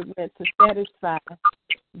because it went to satisfy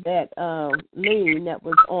that lien that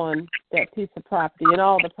was on that piece of property and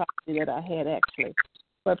all the property that I had actually.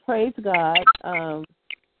 But praise God,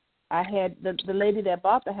 I had the lady that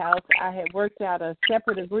bought the house, I had worked out a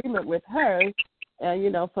separate agreement with her,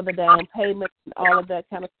 for the down payment and all of that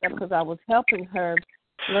kind of stuff because I was helping her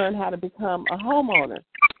learn how to become a homeowner.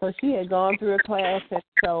 So she had gone through a class, and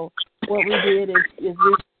so what we did is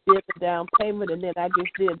we did the down payment, and then I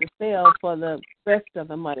just did the sale for the rest of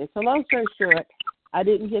the money. So long story short, I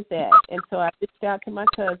didn't get that. And so I reached out to my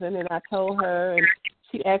cousin, and I told her, and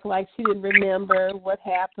she acted like she didn't remember what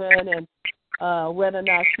happened and whether or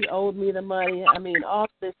not she owed me the money. I mean, all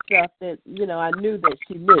this stuff that, I knew that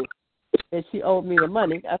she knew that she owed me the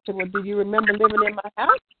money. I said, well, do you remember living in my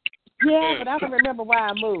house? Yeah, but I don't remember why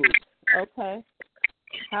I moved. Okay.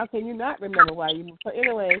 How can you not remember why you moved? So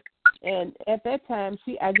anyway, and at that time,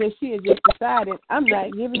 I guess she had just decided, I'm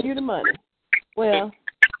not giving you the money. Well,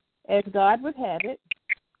 as God would have it,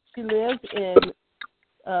 she lives in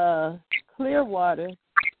Clearwater,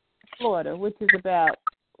 Florida, which is about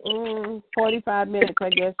 45 minutes, I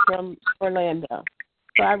guess, from Orlando.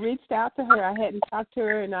 So I reached out to her. I hadn't talked to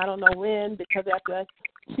her, and I don't know when, because after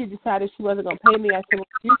she decided she wasn't going to pay me, I said, well,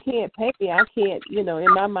 you can't pay me. I can't,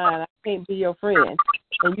 in my mind, I can't be your friend,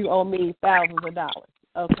 and you owe me thousands of dollars.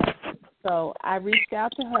 Okay. So I reached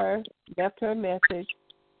out to her, left her a message.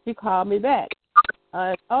 She called me back.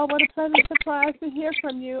 Oh, what a pleasant surprise to hear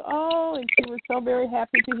from you. Oh, and she was so very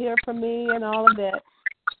happy to hear from me and all of that.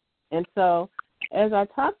 And so as I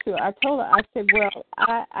talked to her, I told her, I said, well,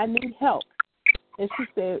 I need help. And she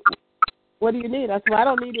said, what do you need? I said, well, I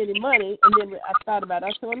don't need any money. And then I thought about it.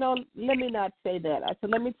 I said, well, no, let me not say that. I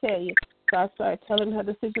said, let me tell you. So I started telling her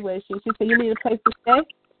the situation. She said, you need a place to stay?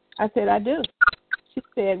 I said, I do. She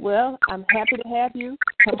said, well, I'm happy to have you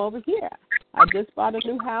come over here. I just bought a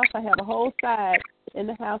new house. I have a whole side in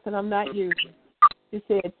the house that I'm not using. She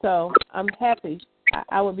said, so I'm happy.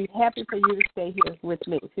 I would be happy for you to stay here with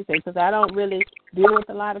me. She said, because I don't really deal with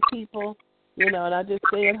a lot of people, and I just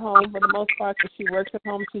stay at home for the most part because she works at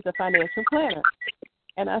home. She's a financial planner.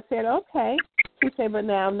 And I said, okay. She said, but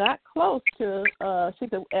now I'm not close to, she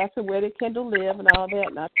said, asked her where did Kendall live and all that.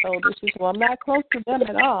 And I told her, she said, well, I'm not close to them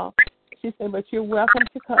at all. She said, but you're welcome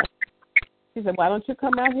to come. She said, why don't you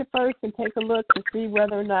come out here first and take a look to see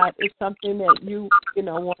whether or not it's something that you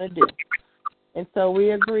want to do. And so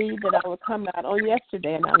we agreed that I would come out on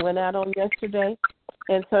yesterday, and I went out on yesterday.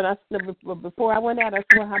 And so before I went out, I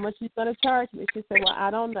said, well, how much are you going to charge me? She said, well,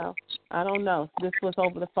 I don't know. This was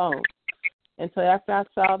over the phone. And so after I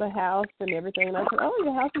saw the house and everything, and I said, oh,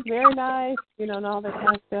 your house is very nice, and all that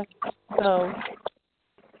kind of stuff. So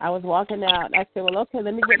I was walking out. I said, well, okay,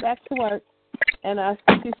 let me get back to work. And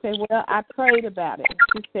she said, well, I prayed about it.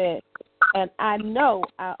 She said, and I know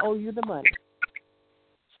I owe you the money.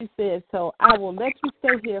 She said, so I will let you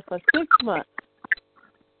stay here for 6 months,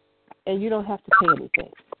 and you don't have to pay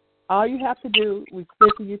anything. All you have to do is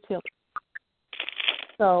split the utilities.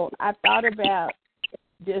 So I thought about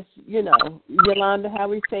just, Yolanda, how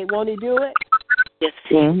we say, won't he do it? Yes.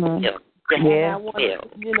 Mm-hmm. Yeah. And I wanted,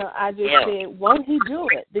 I just said, won't he do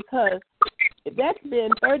it? Because that's been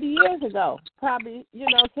 30 years ago. Probably,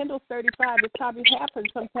 Kendall's 35. It probably happened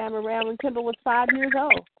sometime around when Kendall was 5 years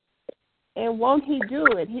old. And won't he do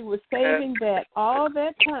it? He was saving that all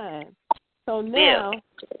that time. So now,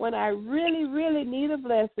 when I really, really need a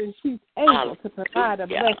blessing, she's able to provide a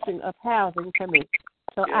blessing of housing for me.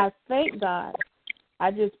 So I thank God.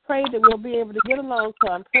 I just pray that we'll be able to get along.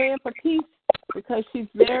 So I'm praying for peace because she's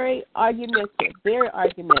very argumentative.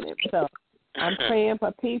 So I'm praying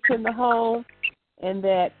for peace in the home. And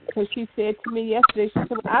that, because she said to me yesterday, she said,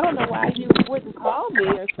 well, I don't know why you wouldn't call me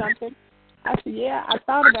or something. I said, yeah, I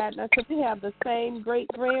thought about it. And I said, we have the same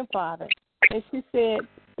great-grandfather. And she said,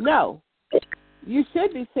 no, you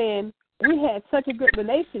should be saying we had such a good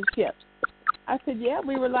relationship. I said, yeah,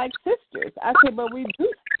 we were like sisters. I said, but we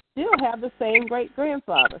do still have the same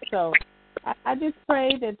great-grandfather. So I just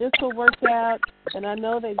pray that this will work out, and I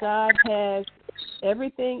know that God has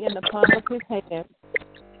everything in the palm of his hand.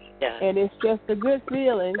 Yeah. And it's just a good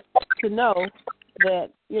feeling to know that,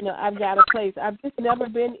 I've got a place. I've just never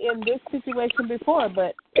been in this situation before,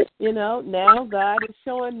 but, now God is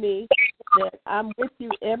showing me that I'm with you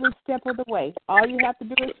every step of the way. All you have to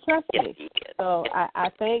do is trust me. So I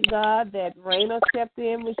thank God that Raina stepped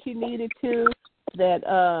in when she needed to, that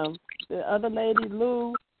the other lady,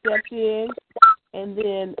 Lou, stepped in, and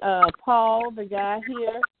then Paul, the guy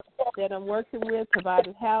here that I'm working with,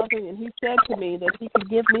 provided housing, and he said to me that he could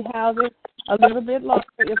give me housing a little bit longer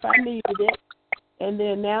if I needed it. And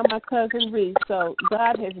then now my cousin Reese. So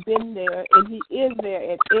God has been there, and He is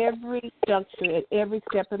there at every juncture, at every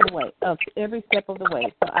step of the way,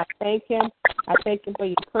 So I thank Him. I thank Him for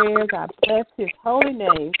your prayers. I bless His holy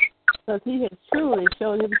name, because He has truly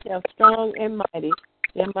shown Himself strong and mighty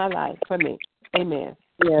in my life for me. Amen.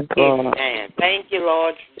 Yes, Amen. Thank you,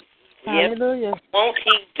 Lord. Hallelujah. Yep. Won't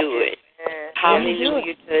He do it?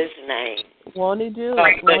 Hallelujah to His name. Won't He do God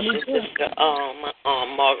it? bless Won't He you, do it? Sister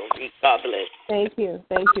Marguerite. God bless. Thank you.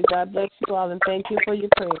 God bless you all, and thank you for your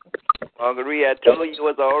prayers. Marguerite, I told you it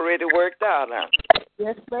was already worked out now.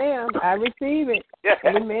 Yes, ma'am. I receive it.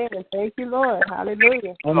 Amen. And thank you, Lord.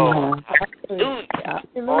 Hallelujah. Hallelujah. Hallelujah.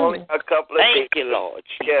 Only a couple of Thank you, Lord.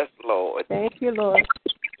 Yes, Lord. Thank you, Lord.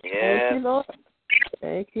 Yes. Thank you, Lord.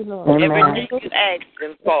 Thank you, Lord. Everything you asked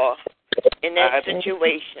Him for in that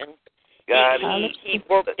situation, He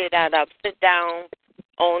worked it out. I've sit down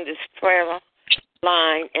on this prayer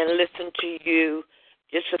line and listened to you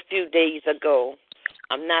just a few days ago.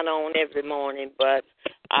 I'm not on every morning, but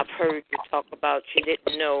I've heard you talk about you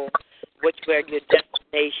didn't know where your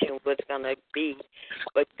destination was going to be.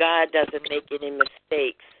 But God doesn't make any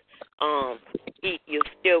mistakes. You'll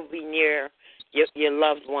still be near your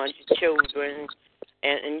loved ones, your children,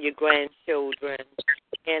 and your grandchildren.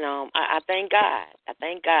 And I thank God. I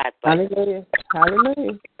thank God. Hallelujah.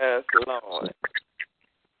 Hallelujah. Yes, Lord.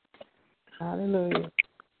 Hallelujah.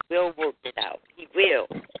 We'll work it out. He will.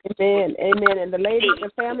 Amen. Amen. And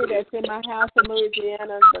the family that's in my house in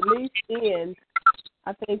Louisiana, the lease ends,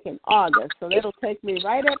 I think, in August. So that'll take me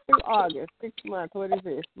right up through August, 6 months. What is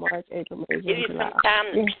this? March, April, May, June, Give you July. some time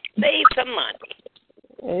to save some money.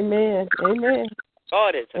 Amen. Amen.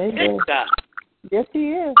 God is a good God. Yes,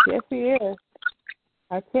 He is. Yes, He is.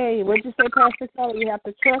 I tell you, what'd you say, Pastor Kelly? You have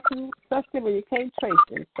to trust Him, or you can't trace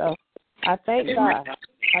Him. So I thank God.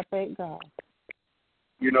 I thank God.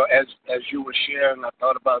 You know, as you were sharing, I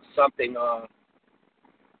thought about something.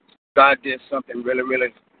 God did something really,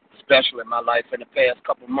 really special in my life in the past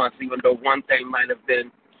couple of months, even though one thing might have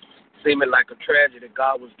been seeming like a tragedy.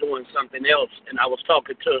 God was doing something else. And I was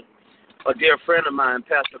talking to a dear friend of mine,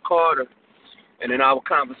 Pastor Carter, and in our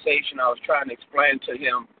conversation, I was trying to explain to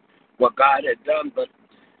him what God had done. But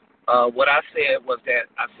what I said was that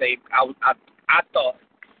I thought,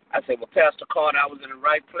 well, Pastor Carter, I was in the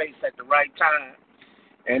right place at the right time.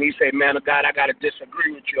 And he said, man of God, I got to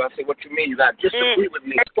disagree with you. I said, what you mean? You got to disagree with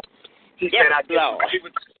me? He said, I disagree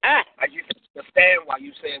with you. I understand why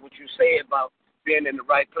you said what you said about being in the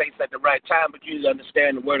right place at the right time, but you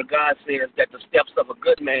understand the Word of God says that the steps of a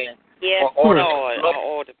good man are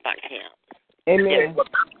ordered by Him. Amen.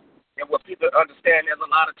 And what people understand, there's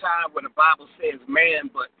a lot of time when the Bible says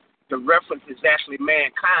man, but the reference is actually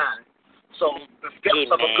mankind. So the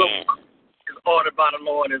steps of a good man is ordered by the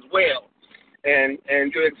Lord as well. And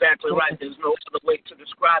you're exactly right. There's no other way to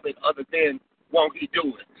describe it other than won't He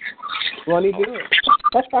do it? Won't He do it?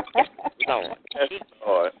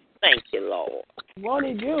 Lord. Thank you, Lord. Won't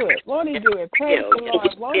He do it? Won't He do it? Praise the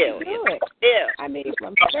Lord. Won't He do it? I mean,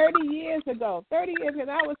 from 30 years ago,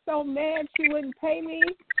 and I was so mad she wouldn't pay me.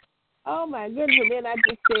 Oh, my goodness. And then I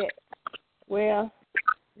just said, well,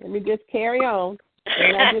 let me just carry on.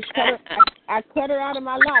 And I just cut her out of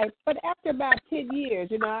my life. But after about 10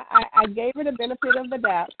 years, you know, I gave her the benefit of the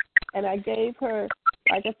doubt, and I gave her,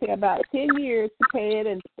 like I said, about 10 years to pay it.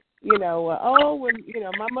 And, you know, when, you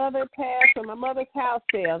know, my mother passed or my mother's house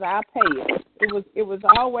sells, I'll pay it. It was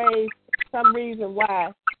always some reason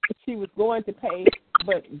why she was going to pay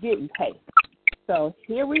but didn't pay. So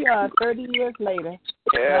here we are 30 years later.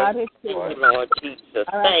 God has said, Lord Jesus.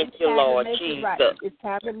 Thank you, Lord Jesus. It's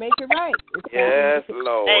time to make it right. Yes,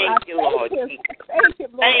 Lord. Thank you, Lord Jesus. Thank you,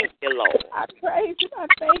 Lord. Thank you, Lord. I praise you. I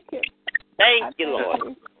thank you. Thank you,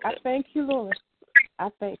 Lord. I thank you, Lord. I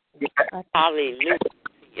thank you. Hallelujah.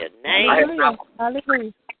 Your name.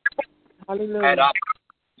 Hallelujah. Hallelujah. And I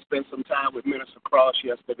spent some time with Minister Cross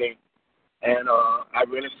yesterday. And I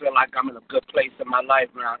really feel like I'm in a good place in my life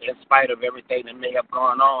now, in spite of everything that may have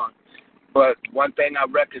gone on. But one thing I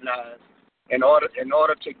recognize, in order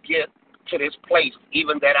to get to this place,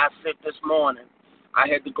 even that I sit this morning, I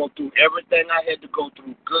had to go through everything I had to go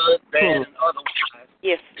through, good, bad, and otherwise,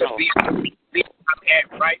 to be where I'm at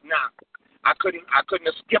right now. I couldn't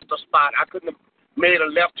have skipped a spot. I couldn't have made a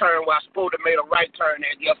left turn where I supposed to have made a right turn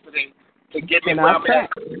at yesterday to get me where I'm at.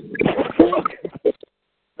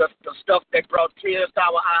 The stuff that brought tears to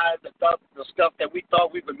our eyes, the stuff that we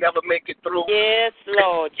thought we would never make it through. Yes,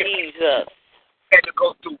 Lord Jesus. had to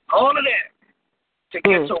go through all of that to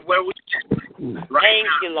get to where we are right Thank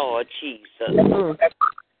now. you, Lord Jesus. That's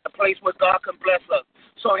the place where God can bless us.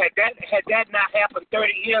 So had that not happened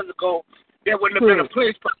 30 years ago, there wouldn't have been a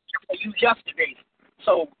place for you yesterday.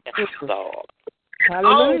 So, yes, Lord.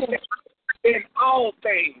 Hallelujah. All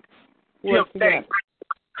things give thanks.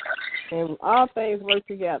 And all things work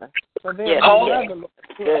together. So yes, love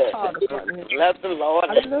the Lord.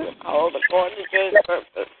 All according to His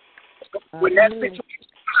purpose. When that situation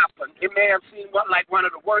happened, it may have seemed like one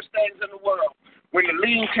of the worst things in the world. When the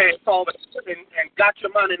lien came forward and got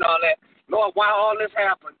your money and all that, Lord, why all this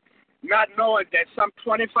happened? Not knowing that some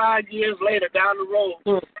 25 years later down the road,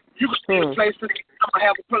 you can see a place to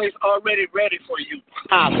have a place already ready for you.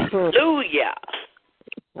 Hallelujah.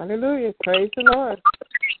 Hallelujah. Praise the Lord.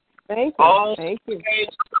 Thank you. All things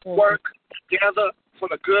work together for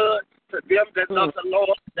the good to them that love the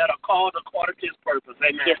Lord, that are called according to His purpose.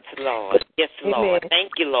 Amen. Yes, Lord. Yes, Lord. Amen.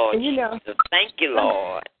 Thank you, Lord. And Jesus. Thank you,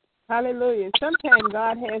 Lord. Hallelujah. Sometimes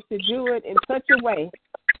God has to do it in such a way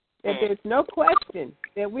that there's no question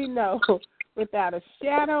that we know without a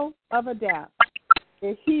shadow of a doubt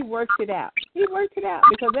that He worked it out. He worked it out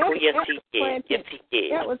because that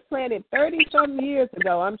was planted 30-some years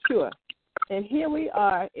ago, I'm sure. And here we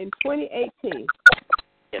are in 2018.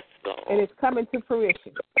 Yes, Lord. And it's coming to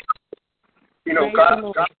fruition. You know, God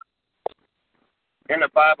in the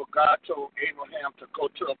Bible, God told Abraham to go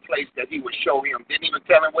to a place that He would show him. Didn't even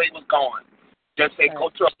tell him where he was going. Just say, go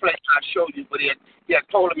to a place I'll show you. But he had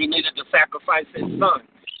told him he needed to sacrifice his son.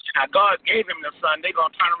 Now, God gave him the son. They're going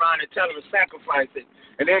to turn around and tell him to sacrifice it.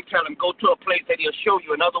 And then tell him, go to a place that He'll show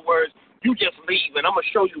you. In other words, you just leave, and I'm going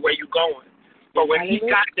to show you where you're going. But when he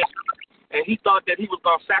got there, and he thought that he was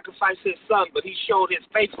going to sacrifice his son, but he showed his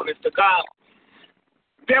faithfulness to God,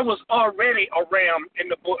 there was already a ram in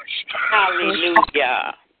the bush.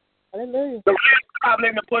 Hallelujah. Hallelujah. The ram was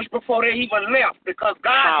probably in the bush before they even left because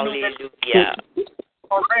God knew that there was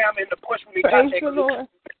a ram in the bush when He got there. The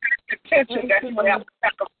intention that He would have to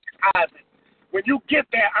sacrifice Isaac. When you get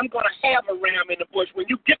there, I'm going to have a ram in the bush. When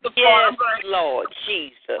you get the far, I'm going to... Lord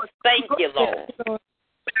Jesus. Thank you, Lord.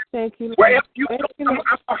 Thank you, Lord. Well, if you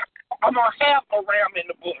I'm going to have a ram in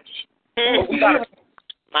the bush. But we got to...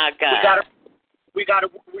 My God. We gotta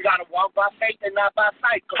walk by faith and not by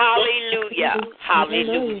sight. Hallelujah.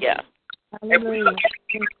 Hallelujah. If we look at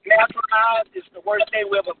it natural eyes, it's the worst thing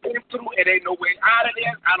we ever been through. It ain't no way out of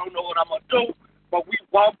this. I don't know what I'm gonna do, but we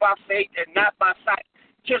walk by faith and not by sight.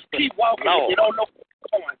 Just keep walking. If you don't know where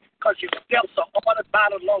you're going, because your steps are ordered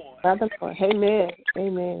by the Lord. Amen.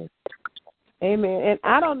 Amen. Amen. And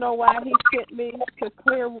I don't know why He sent me to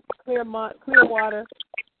Clearwater,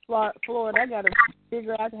 Florida. I got to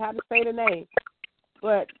figure out how to say the name.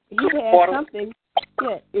 But He has something.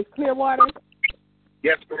 Yeah, it's Clearwater.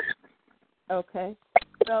 Yes, ma'am. Okay.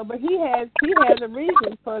 So, but he has a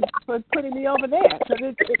reason for putting me over there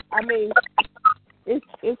because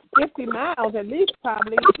it's 50 miles at least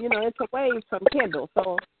probably. You know, it's away from Kendall.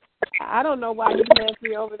 So I don't know why He has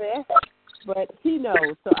me over there, but He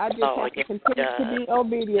knows. So I just have to continue to be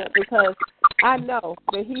obedient because I know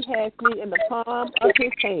that He has me in the palm of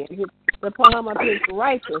His hand, the palm of His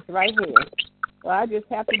righteous right hand. So I just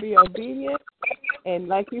have to be obedient, and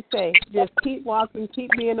like you say, just keep walking, keep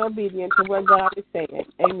being obedient to what God is saying.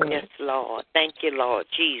 Amen. Yes, Lord. Thank you, Lord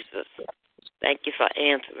Jesus. Thank you for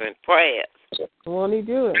answering prayers. Won't He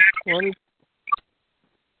do it?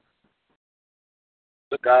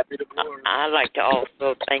 To God be the glory. I'd like to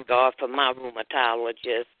also thank God for my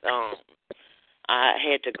rheumatologist. I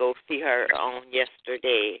had to go see her on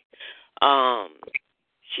yesterday.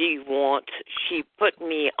 She put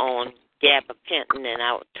me on gabapentin, and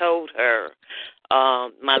I told her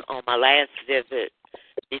on my last visit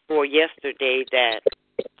before yesterday that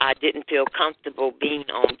I didn't feel comfortable being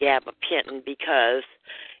on gabapentin because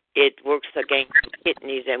it works against the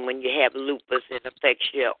kidneys, and when you have lupus, it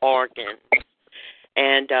affects your organs.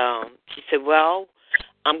 And she said, well,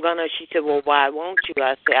 she said, well, why won't you?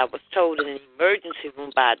 I said, I was told in an emergency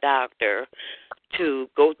room by a doctor to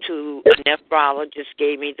go to a nephrologist,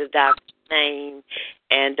 gave me the doctor's name,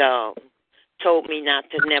 and told me not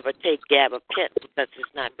to never take gabapentin because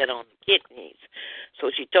it's not good on the kidneys.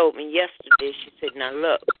 So she told me yesterday, she said, now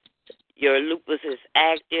look, your lupus is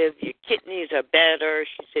active, your kidneys are better.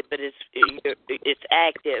 She said, but it's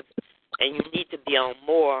active, and you need to be on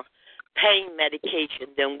more pain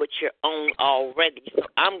medication than what you're on already. So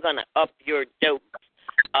I'm going to up your dose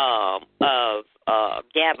of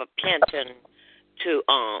gabapentin to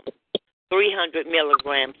 300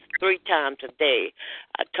 milligrams 3 times a day.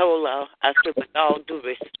 I told her, I said, with all due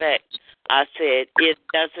respect, I said, it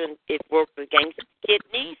works against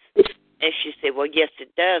kidneys, And she said, well, yes,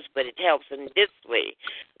 it does, but it helps in this way.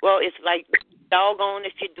 Well, it's like doggone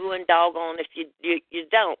if you do and doggone if you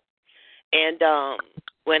don't. And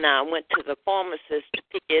when I went to the pharmacist to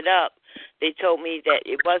pick it up, they told me that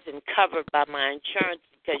it wasn't covered by my insurance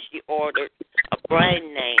because she ordered a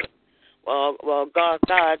brand name. Well, God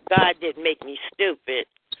didn't make me stupid.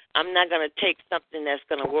 I'm not going to take something that's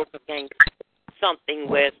going to work against something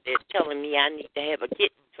where they're telling me I need to have a kidney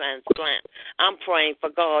transplant. I'm praying for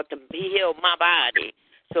God to heal my body.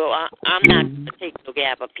 So I'm not going to take no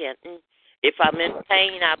gabapentin. If I'm in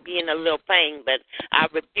pain, I'll be in a little pain, but I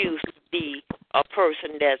refuse to be a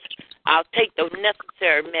person I'll take the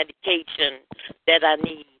necessary medication that I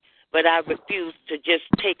need, but I refuse to just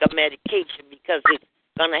take a medication because it's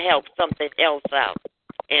going to help something else out.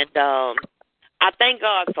 And I thank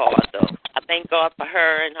God for her, though. I thank God for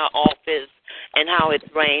her and her office and how it's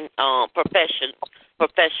reigned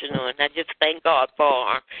professional, and I just thank God for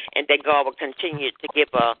her, and that God will continue to give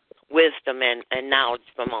her wisdom and knowledge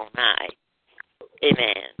from on high.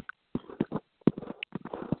 Amen.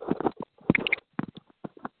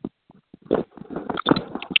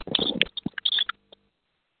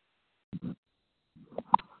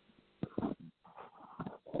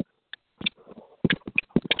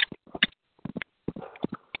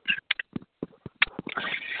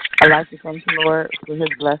 I'd like to thank the Lord for his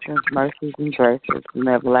blessings, mercies, and graces, and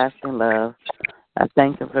everlasting love. I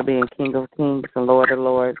thank him for being King of Kings and Lord of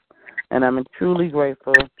Lords, and I'm truly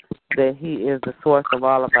grateful that he is the source of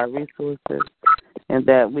all of our resources and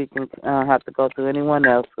that we can have to go through anyone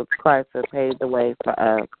else because Christ has paved the way for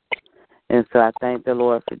us. And so I thank the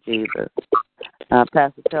Lord for Jesus.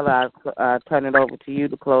 Pastor Taylor, I turn it over to you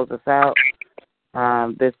to close us out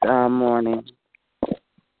this morning.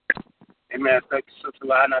 Amen. Thank you, Sister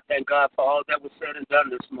Lyon. I thank God for all that was said and done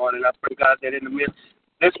this morning. I pray, God, that in the midst,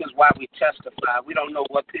 this is why we testify. We don't know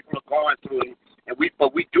what people are going through,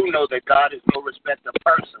 but we do know that God is no respecter of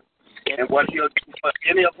person. And what he'll do for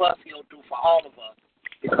any of us, he'll do for all of us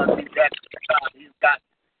because he's that God. He's got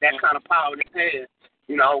that kind of power in his hand.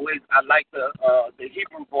 You know, I like the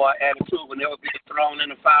Hebrew boy attitude when they would be thrown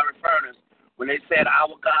in the fiery furnace. When they said,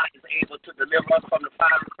 our God is able to deliver us from the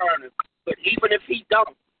fiery furnace. But even if he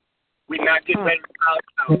don't, we're not getting ready to bow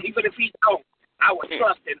down. Even if he don't, our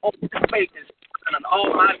trust and open faith is in an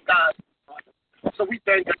almighty God. So we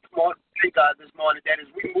thank God this morning that as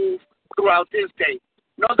we move throughout this day,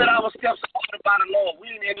 know that our steps are ordered by the Lord.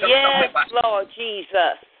 We didn't end up somewhere by Lord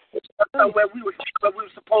Jesus. Somewhere we were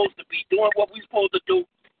supposed to be, doing what we're supposed to do,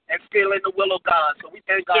 and still in the will of God. So we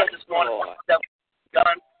thank God this morning for what that was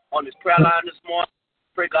done on this prayer line this morning.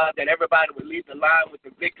 Pray, God, that everybody would leave the line with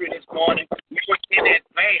the victory this morning. We want in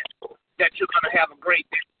advance that you're going to have a great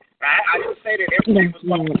day. I didn't say that everything was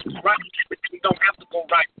going to go right. Everything don't have to go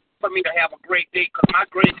right for me to have a great day, because my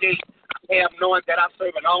great day I have knowing that I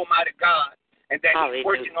serve an almighty God and that he's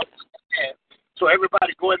working on my behalf. So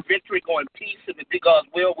everybody go in victory, go in peace, and if it be God's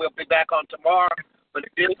will, we'll be back on tomorrow. But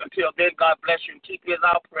until then, God bless you and keep you in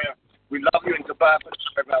our prayer. We love you and goodbye for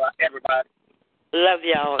everybody. Love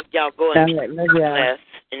y'all. Y'all go and be blessed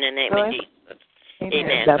in the name of Jesus.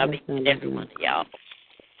 Amen. Love each and every one of y'all.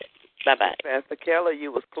 Bye-bye. Pastor Keller,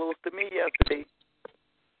 you was close to me yesterday.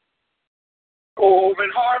 Oh, over in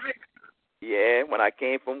Harvey? Yeah, when I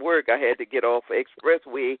came from work, I had to get off the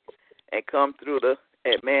expressway and come through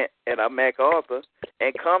at MacArthur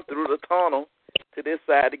and come through the tunnel to this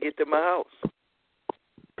side to get to my house.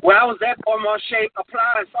 Well, I was at Beaumarchais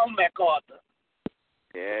Appliance on MacArthur.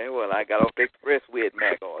 Yeah, well, I got off the expressway at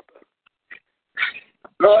MacArthur.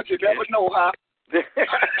 Lord, you never know how.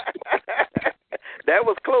 That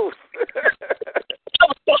was close.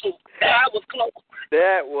 That was close.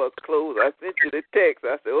 That was close. I sent you the text.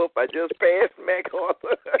 I said, I just passed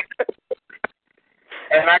MacArthur.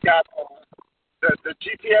 And I got the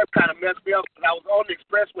GPS kind of messed me up because I was on the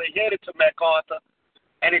expressway headed to MacArthur,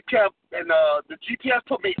 and the GPS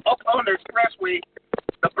put me up on the expressway,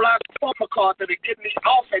 the block from MacArthur, to get me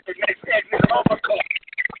off at the next exit on MacArthur.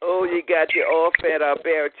 Oh, you got you off at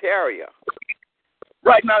Barataria.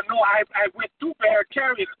 Right now, no, I went through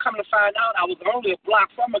Barataria to come to find out I was only a block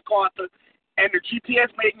from MacArthur, and the GPS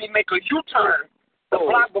made me make a U-turn the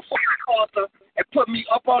block before MacArthur and put me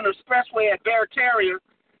up on the expressway at Barataria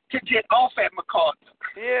to get off at MacArthur.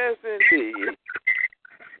 Yes, indeed.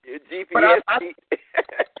 Your GPS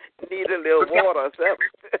need a little water or something.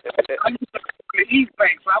 I used to go to the East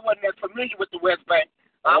Bank, so I wasn't as familiar with the West Bank.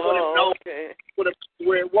 I would have known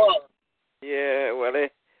where it was. Yeah, well,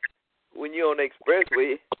 when you're on the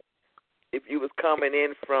expressway, if you was coming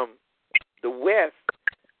in from the west,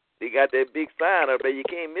 they got that big sign up there. You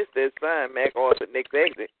can't miss that sign, MacArthur, next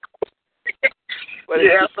exit. But if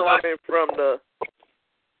you're coming from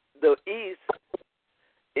the east,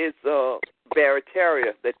 it's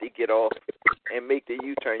Barataria that they get off and make the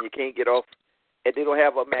U-turn. You can't get off, and they don't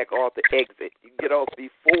have a MacArthur exit. You can get off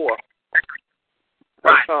before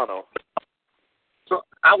the tunnel. So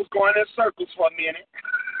I was going in circles for a minute.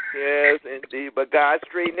 Yes, indeed. But God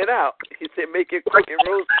straightened it out. He said, make your crooked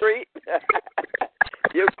road straight.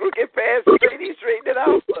 Your crooked path straight, he straightened it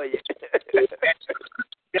out for you.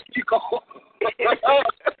 There you go.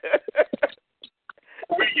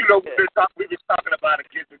 We've been talking about a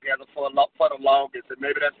get together for the longest, and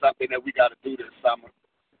maybe that's something that we got to do this summer.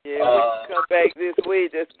 Yeah, when you come back this way,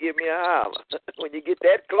 just give me a holler when you get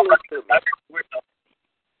that close to me.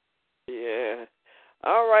 Yeah.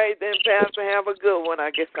 All right, then, Pastor, have a good one.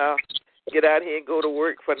 I guess I'll get out here and go to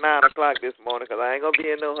work for 9 o'clock this morning because I ain't going to be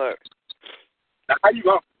in no hurry. Now, how you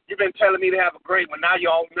going? You've been telling me to have a great one. Now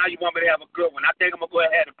you want me to have a good one. I think I'm going to go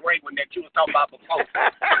ahead and have a great one that you were talking about before.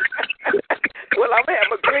 Well, I'm going to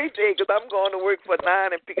have a great day because I'm going to work for 9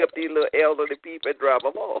 and pick up these little elderly people and drop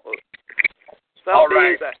them off.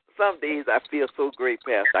 Some days I feel so great,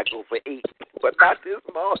 Pastor. I go for 8, but not this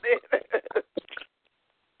morning.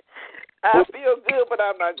 I feel good, but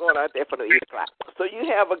I'm not going out there for the 8 o'clock. So you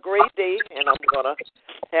have a great day, and I'm going to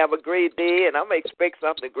have a great day, and I'm going to expect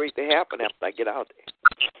something great to happen after I get out there.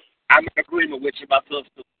 I'm in agreement with you, my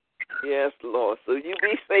sister. Yes, Lord. So you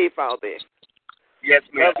be safe out there. Yes,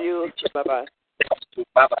 ma'am. Love you. Bye-bye.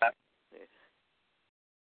 Bye-bye.